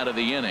 2nd out of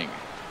the inning.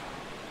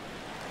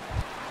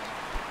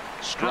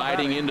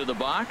 Striding into the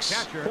box,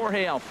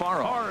 Jorge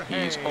Alfaro.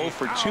 He's 0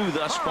 for 2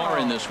 thus far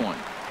in this one.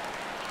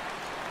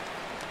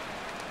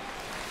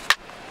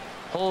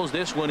 Pulls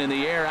this one in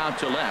the air out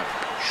to left.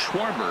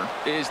 Schwarber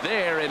is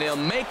there, and he'll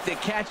make the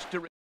catch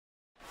to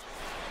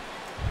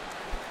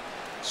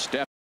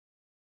stepping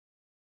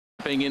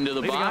into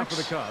the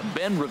box.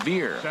 Ben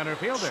Revere.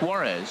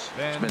 Suarez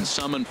has been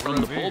summoned from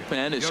the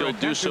bullpen as he'll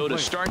do so to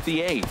start the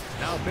 8th.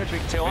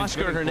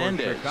 Teoscar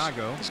Hernandez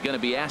is going to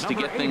be asked to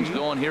get things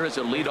going here as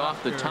a lead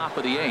off the top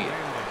of the 8th.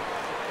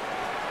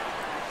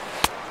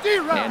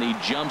 And he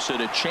jumps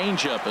at a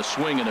changeup, a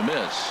swing and a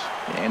miss.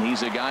 And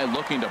he's a guy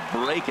looking to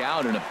break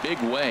out in a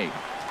big way.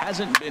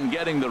 Hasn't been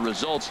getting the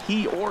results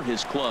he or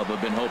his club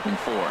have been hoping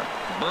for.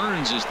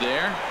 Burns is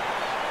there.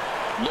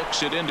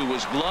 Looks it into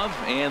his glove,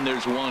 and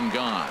there's one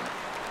gone.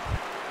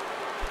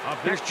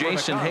 Here's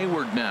Jason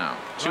Hayward now.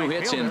 2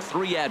 hits and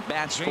 3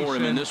 at-bats for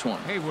him in this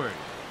one. Hayward.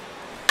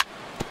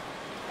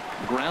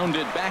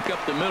 Grounded back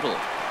up the middle.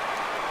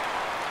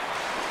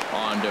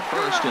 On to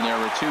first, and there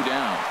are 2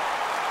 down.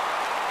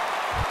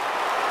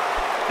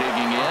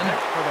 Digging in,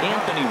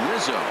 Anthony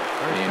Rizzo.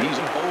 And he's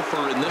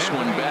 0 in this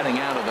one, batting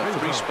out of the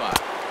 3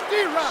 spot.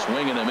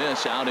 Swing and a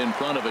miss out in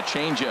front of a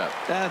changeup.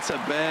 That's a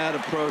bad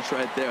approach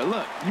right there.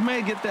 Look, you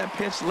may get that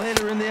pitch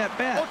later in the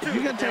at-bat. If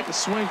you're going to take a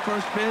swing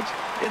first pitch,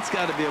 it's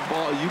got to be a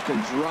ball you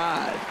can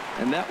drive.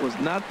 And that was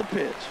not the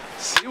pitch.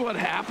 See what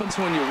happens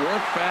when you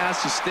work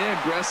fast, you stay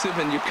aggressive,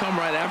 and you come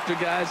right after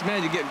guys.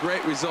 Man, you get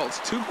great results.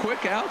 2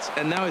 quick outs,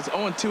 and now he's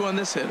 0-2 on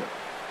this hitter.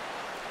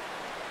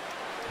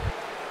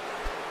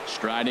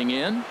 Striding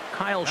in,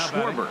 Kyle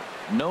Schwarber.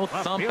 No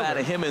thump out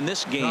of him in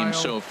this game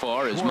so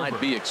far, as might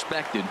be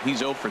expected. He's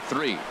 0 for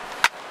 3.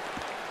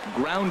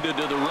 Grounded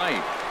to the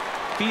right.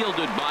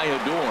 Fielded by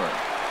Odor.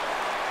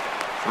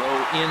 Throw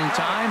in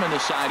time, and the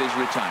side is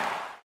retired.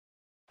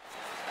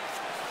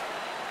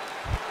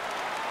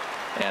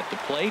 At the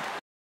plate,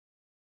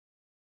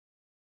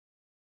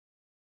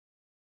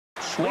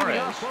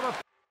 Suarez.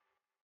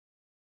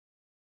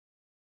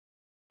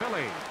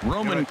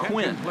 Roman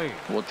Quinn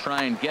will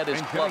try and get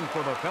his club.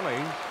 For the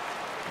Phillies,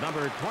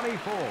 number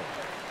 24,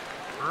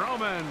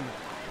 Roman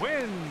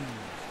Quinn.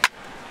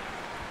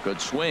 Good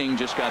swing,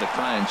 just got to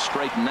try and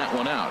straighten that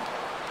one out.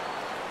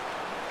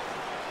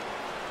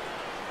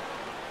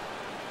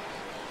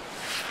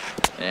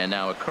 And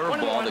now a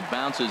curveball that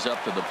bounces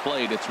up to the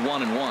plate. It's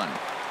 1-1.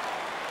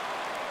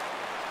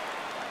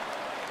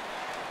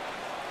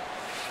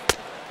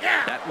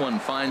 That one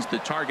finds the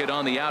target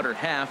on the outer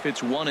half.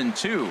 It's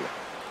 1-2.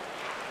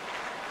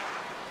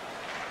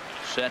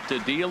 Set to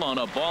deal on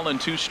a ball and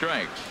 2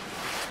 strikes.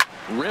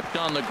 Ripped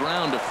on the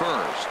ground to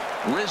first.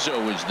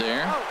 Rizzo is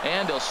there,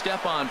 and he'll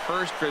step on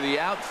first for the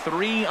out.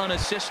 3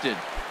 unassisted.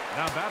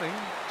 Now batting.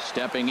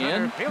 Stepping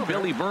in,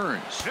 Billy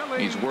Burns.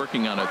 He's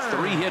working on a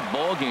 3-hit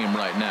ball game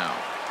right now.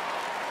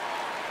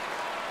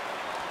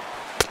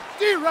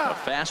 A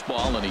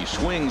fastball, and he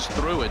swings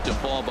through it to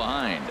fall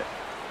behind.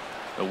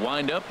 The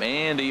windup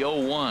and the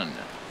 0-1.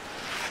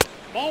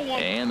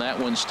 And that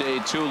one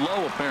stayed too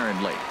low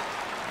apparently.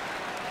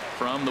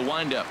 From the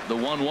windup, the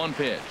 1-1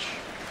 pitch.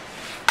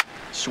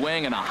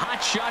 Swing and a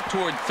hot shot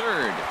toward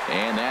third.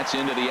 And that's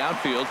into the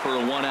outfield for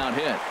a 1-out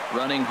hit.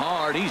 Running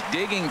hard, he's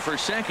digging for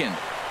second.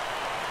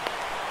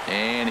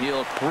 And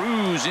he'll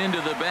cruise into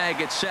the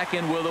bag at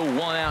second with a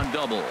 1-out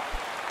double.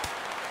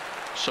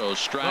 So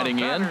striding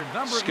in,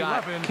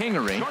 Scott 11,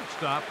 Kingery.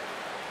 Shortstop,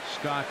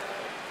 Scott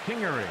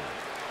Kingery.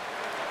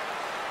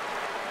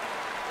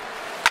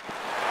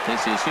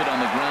 This is hit on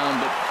the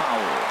ground, but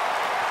foul.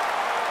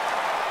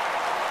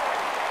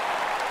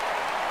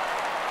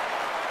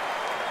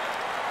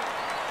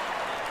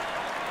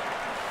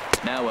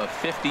 Now a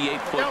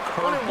 58-foot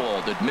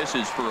curveball that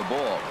misses for a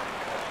ball.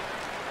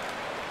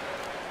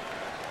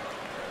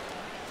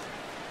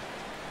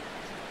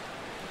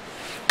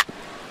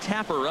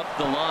 Tapper up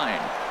the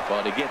line,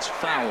 but it gets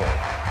foul.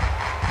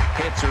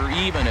 Hits are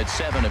even at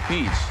 7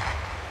 apiece.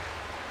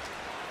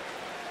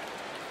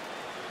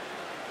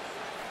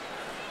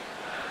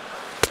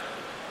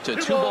 To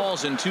 2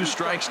 balls and 2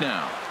 strikes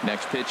now.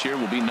 Next pitch here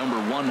will be number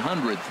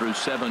 100 through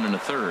 7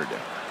 1/3.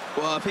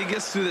 Well, if he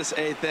gets through this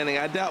 8th inning,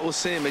 I doubt we'll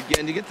see him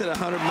again. You get to the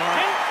 100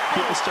 mark,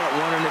 people start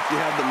wondering if you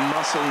have the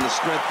muscle and the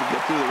strength to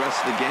get through the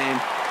rest of the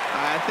game.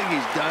 I think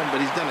he's done,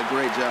 but he's done a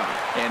great job.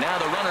 And now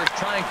the runner's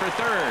trying for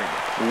third.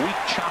 Weak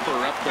chopper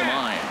up the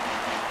line.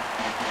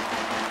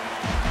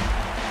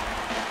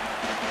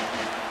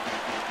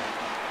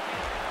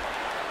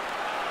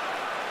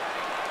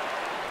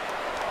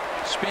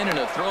 Spin and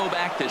a throw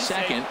back to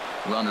second.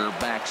 Runner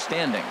back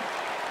standing.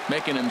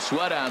 Making him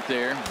sweat out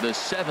there. The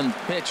 7th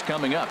pitch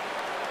coming up.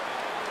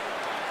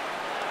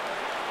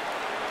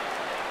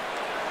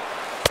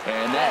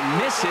 And that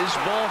misses,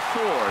 ball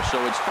 4.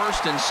 So it's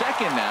 1st and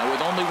 2nd now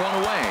with only 1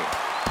 away.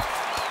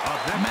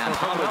 Matt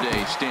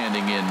Holliday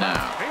standing in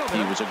now.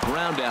 He was a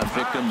ground out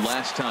victim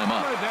last time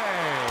up.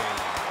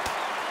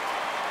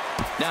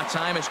 Now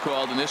time is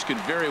called, and this could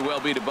very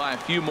well be to buy a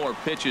few more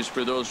pitches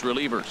for those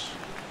relievers.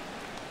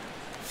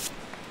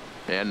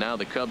 And now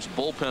the Cubs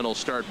bullpen will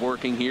start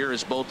working here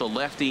as both a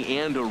lefty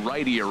and a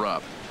righty are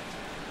up.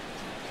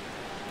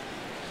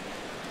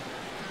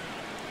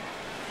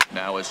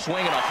 Now a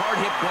swing and a hard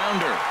hit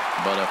grounder,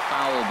 but a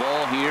foul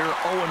ball here.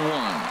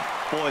 0-1.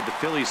 Boy, the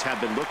Phillies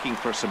have been looking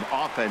for some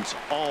offense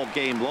all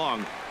game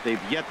long. They've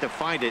yet to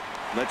find it.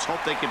 Let's hope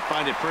they can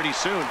find it pretty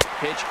soon.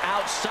 Pitch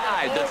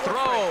outside, the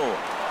throw.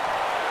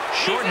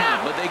 Short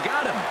out, but they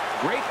got him.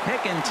 Great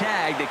pick and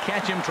tag to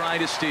catch him trying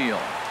to steal.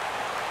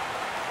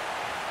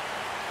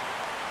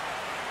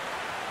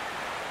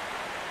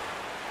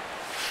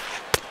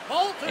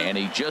 And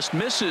he just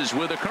misses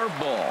with a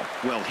curveball.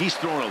 Well, he's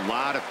thrown a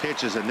lot of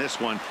pitches in this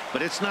one,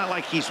 but it's not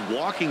like he's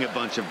walking a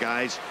bunch of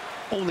guys.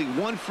 Only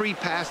 1 free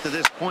pass to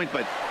this point,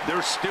 but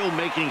they're still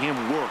making him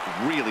work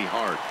really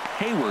hard.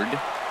 Hayward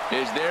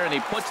is there, and he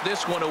puts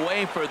this one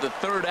away for the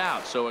 3rd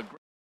out. So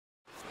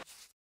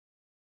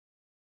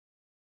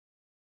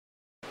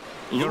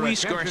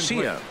Luis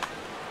Garcia.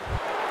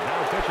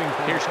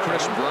 Here's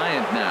Chris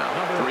Bryant now.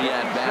 3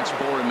 at-bats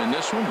for him in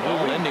this one,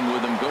 all ending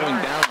with him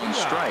going down on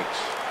strikes.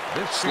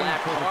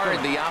 Slapped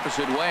hard the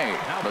opposite way.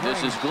 But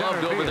this is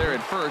gloved over there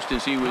at first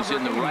as he was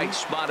in the right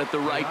spot at the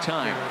right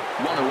time.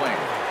 One away.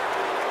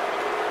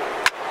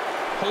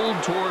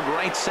 Pulled toward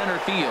right center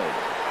field.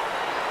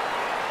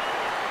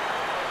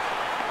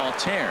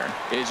 Altair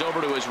is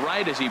over to his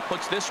right as he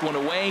puts this one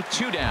away.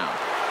 2 down.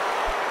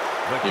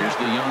 Here's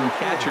the young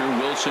catcher,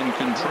 Wilson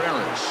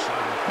Contreras.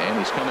 And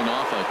he's coming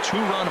off a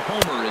 2-run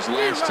homer his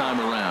last time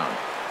around.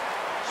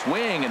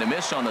 Swing and a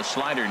miss on the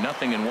slider,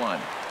 0-1.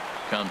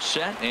 Comes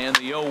set and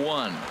the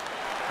 0-1.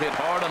 Hit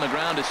hard on the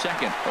ground to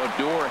second.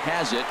 Odor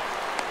has it.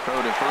 Throw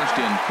to first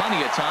in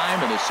plenty of time,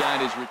 and the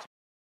side is retired.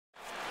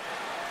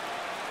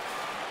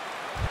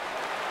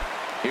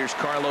 Here's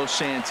Carlos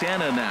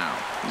Santana now.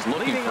 He's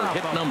looking for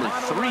hit number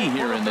 3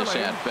 here in this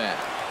at-bat.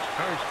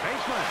 First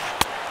baseman.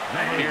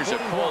 Here's a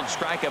cold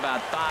strike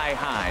about thigh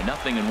high,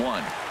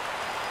 0-1.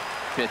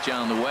 Pitch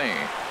on the way.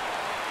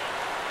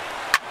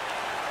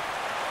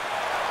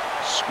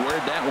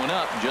 Squared that one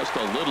up just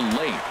a little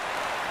late.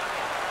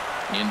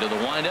 Into the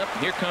windup.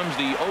 Here comes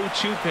the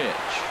 0-2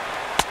 pitch.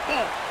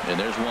 And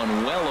there's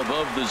one well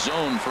above the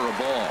zone for a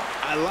ball.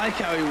 I like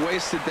how he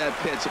wasted that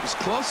pitch. It was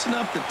close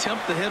enough to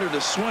tempt the hitter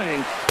to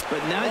swing,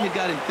 but now you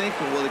got him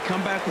thinking, will he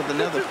come back with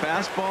another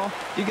fastball?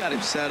 You got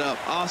him set up.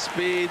 Off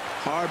speed,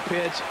 hard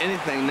pitch,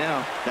 anything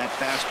now. That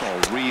fastball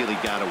really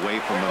got away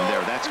from him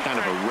there. That's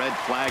kind of a red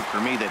flag for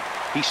me that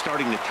he's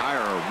starting to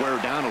tire or wear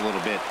down a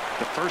little bit.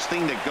 The first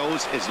thing that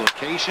goes is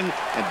location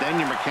and then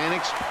your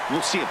mechanics.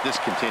 We'll see if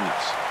this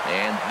continues.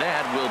 And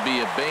that will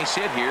be a base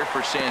hit here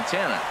for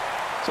Santana.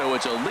 So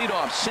it's a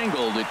leadoff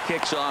single that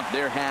kicks off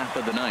their half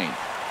of the ninth.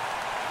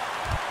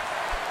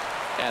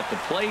 At the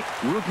plate,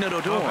 Rougned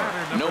Odor.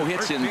 No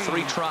hits in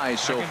 3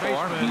 tries so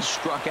far. He's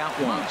struck out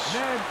once.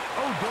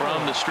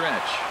 From the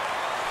stretch.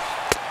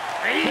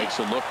 Takes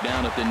a look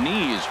down at the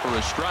knees for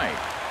a strike.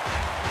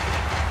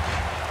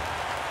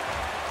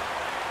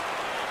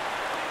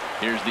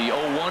 Here's the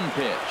 0-1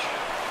 pitch.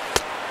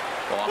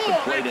 Off the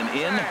plate and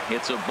in.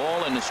 Hits a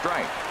ball and a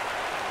strike.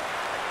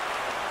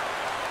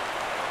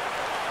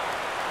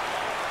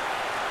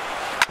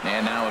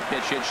 And now a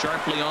pitch hit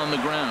sharply on the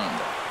ground.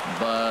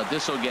 But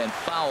this will get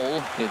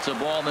foul. It's a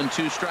ball and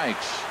 2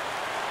 strikes.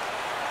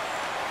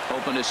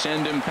 Hoping to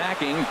send him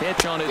packing.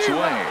 Pitch on its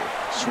way.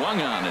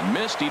 Swung on and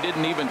missed. He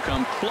didn't even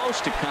come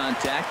close to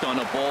contact on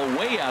a ball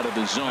way out of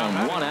the zone.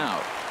 1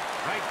 out.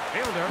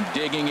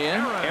 Digging in,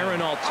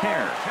 Aaron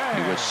Altair.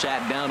 He was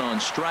sat down on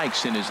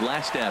strikes in his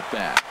last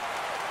at-bat.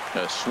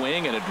 A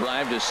swing and a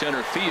drive to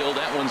center field.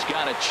 That one's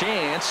got a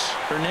chance.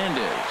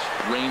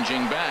 Hernandez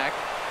ranging back.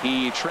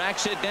 He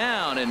tracks it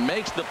down and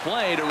makes the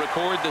play to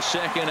record the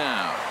 2nd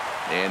out.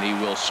 And he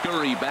will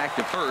scurry back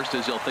to first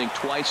as he'll think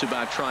twice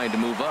about trying to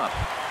move up.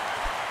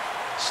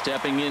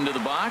 Stepping into the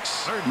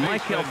box,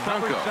 Maikel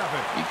Franco.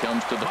 He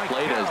comes to the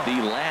plate as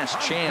the last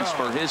chance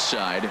for his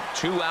side.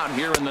 2 out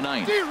here in the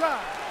 9th.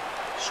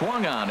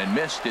 Swung on and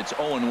missed. It's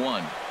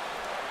 0-1.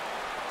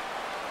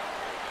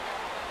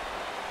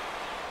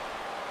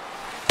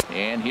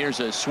 And here's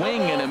a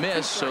swing and a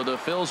miss, so the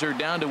Phils are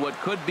down to what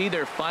could be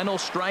their final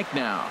strike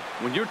now.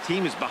 When your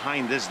team is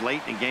behind this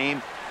late in the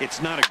game,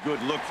 it's not a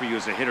good look for you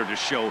as a hitter to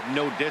show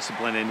no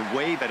discipline and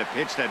wave at a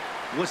pitch that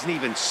wasn't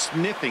even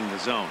sniffing the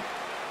zone.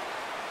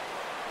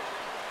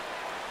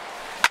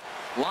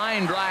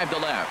 Line drive to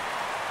left.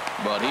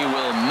 But he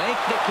will make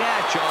the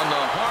catch on the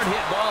hard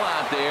hit ball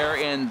out there,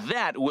 and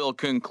that will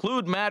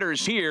conclude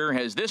matters here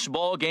as this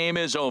ball game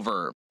is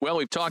over. Well,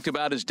 we've talked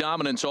about his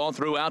dominance all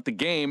throughout the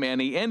game, and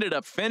he ended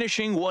up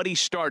finishing what he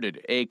started.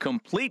 A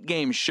complete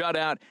game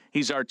shutout.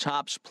 He's our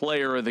tops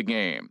player of the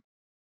game.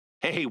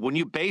 Hey, when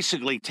you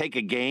basically take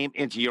a game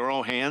into your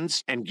own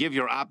hands and give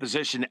your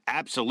opposition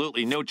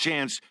absolutely no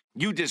chance,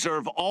 you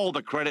deserve all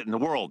the credit in the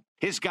world.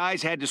 His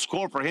guys had to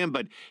score for him,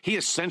 but he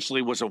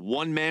essentially was a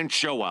one-man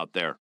show out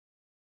there.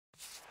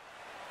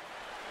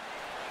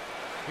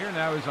 Here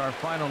now is our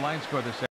final line score this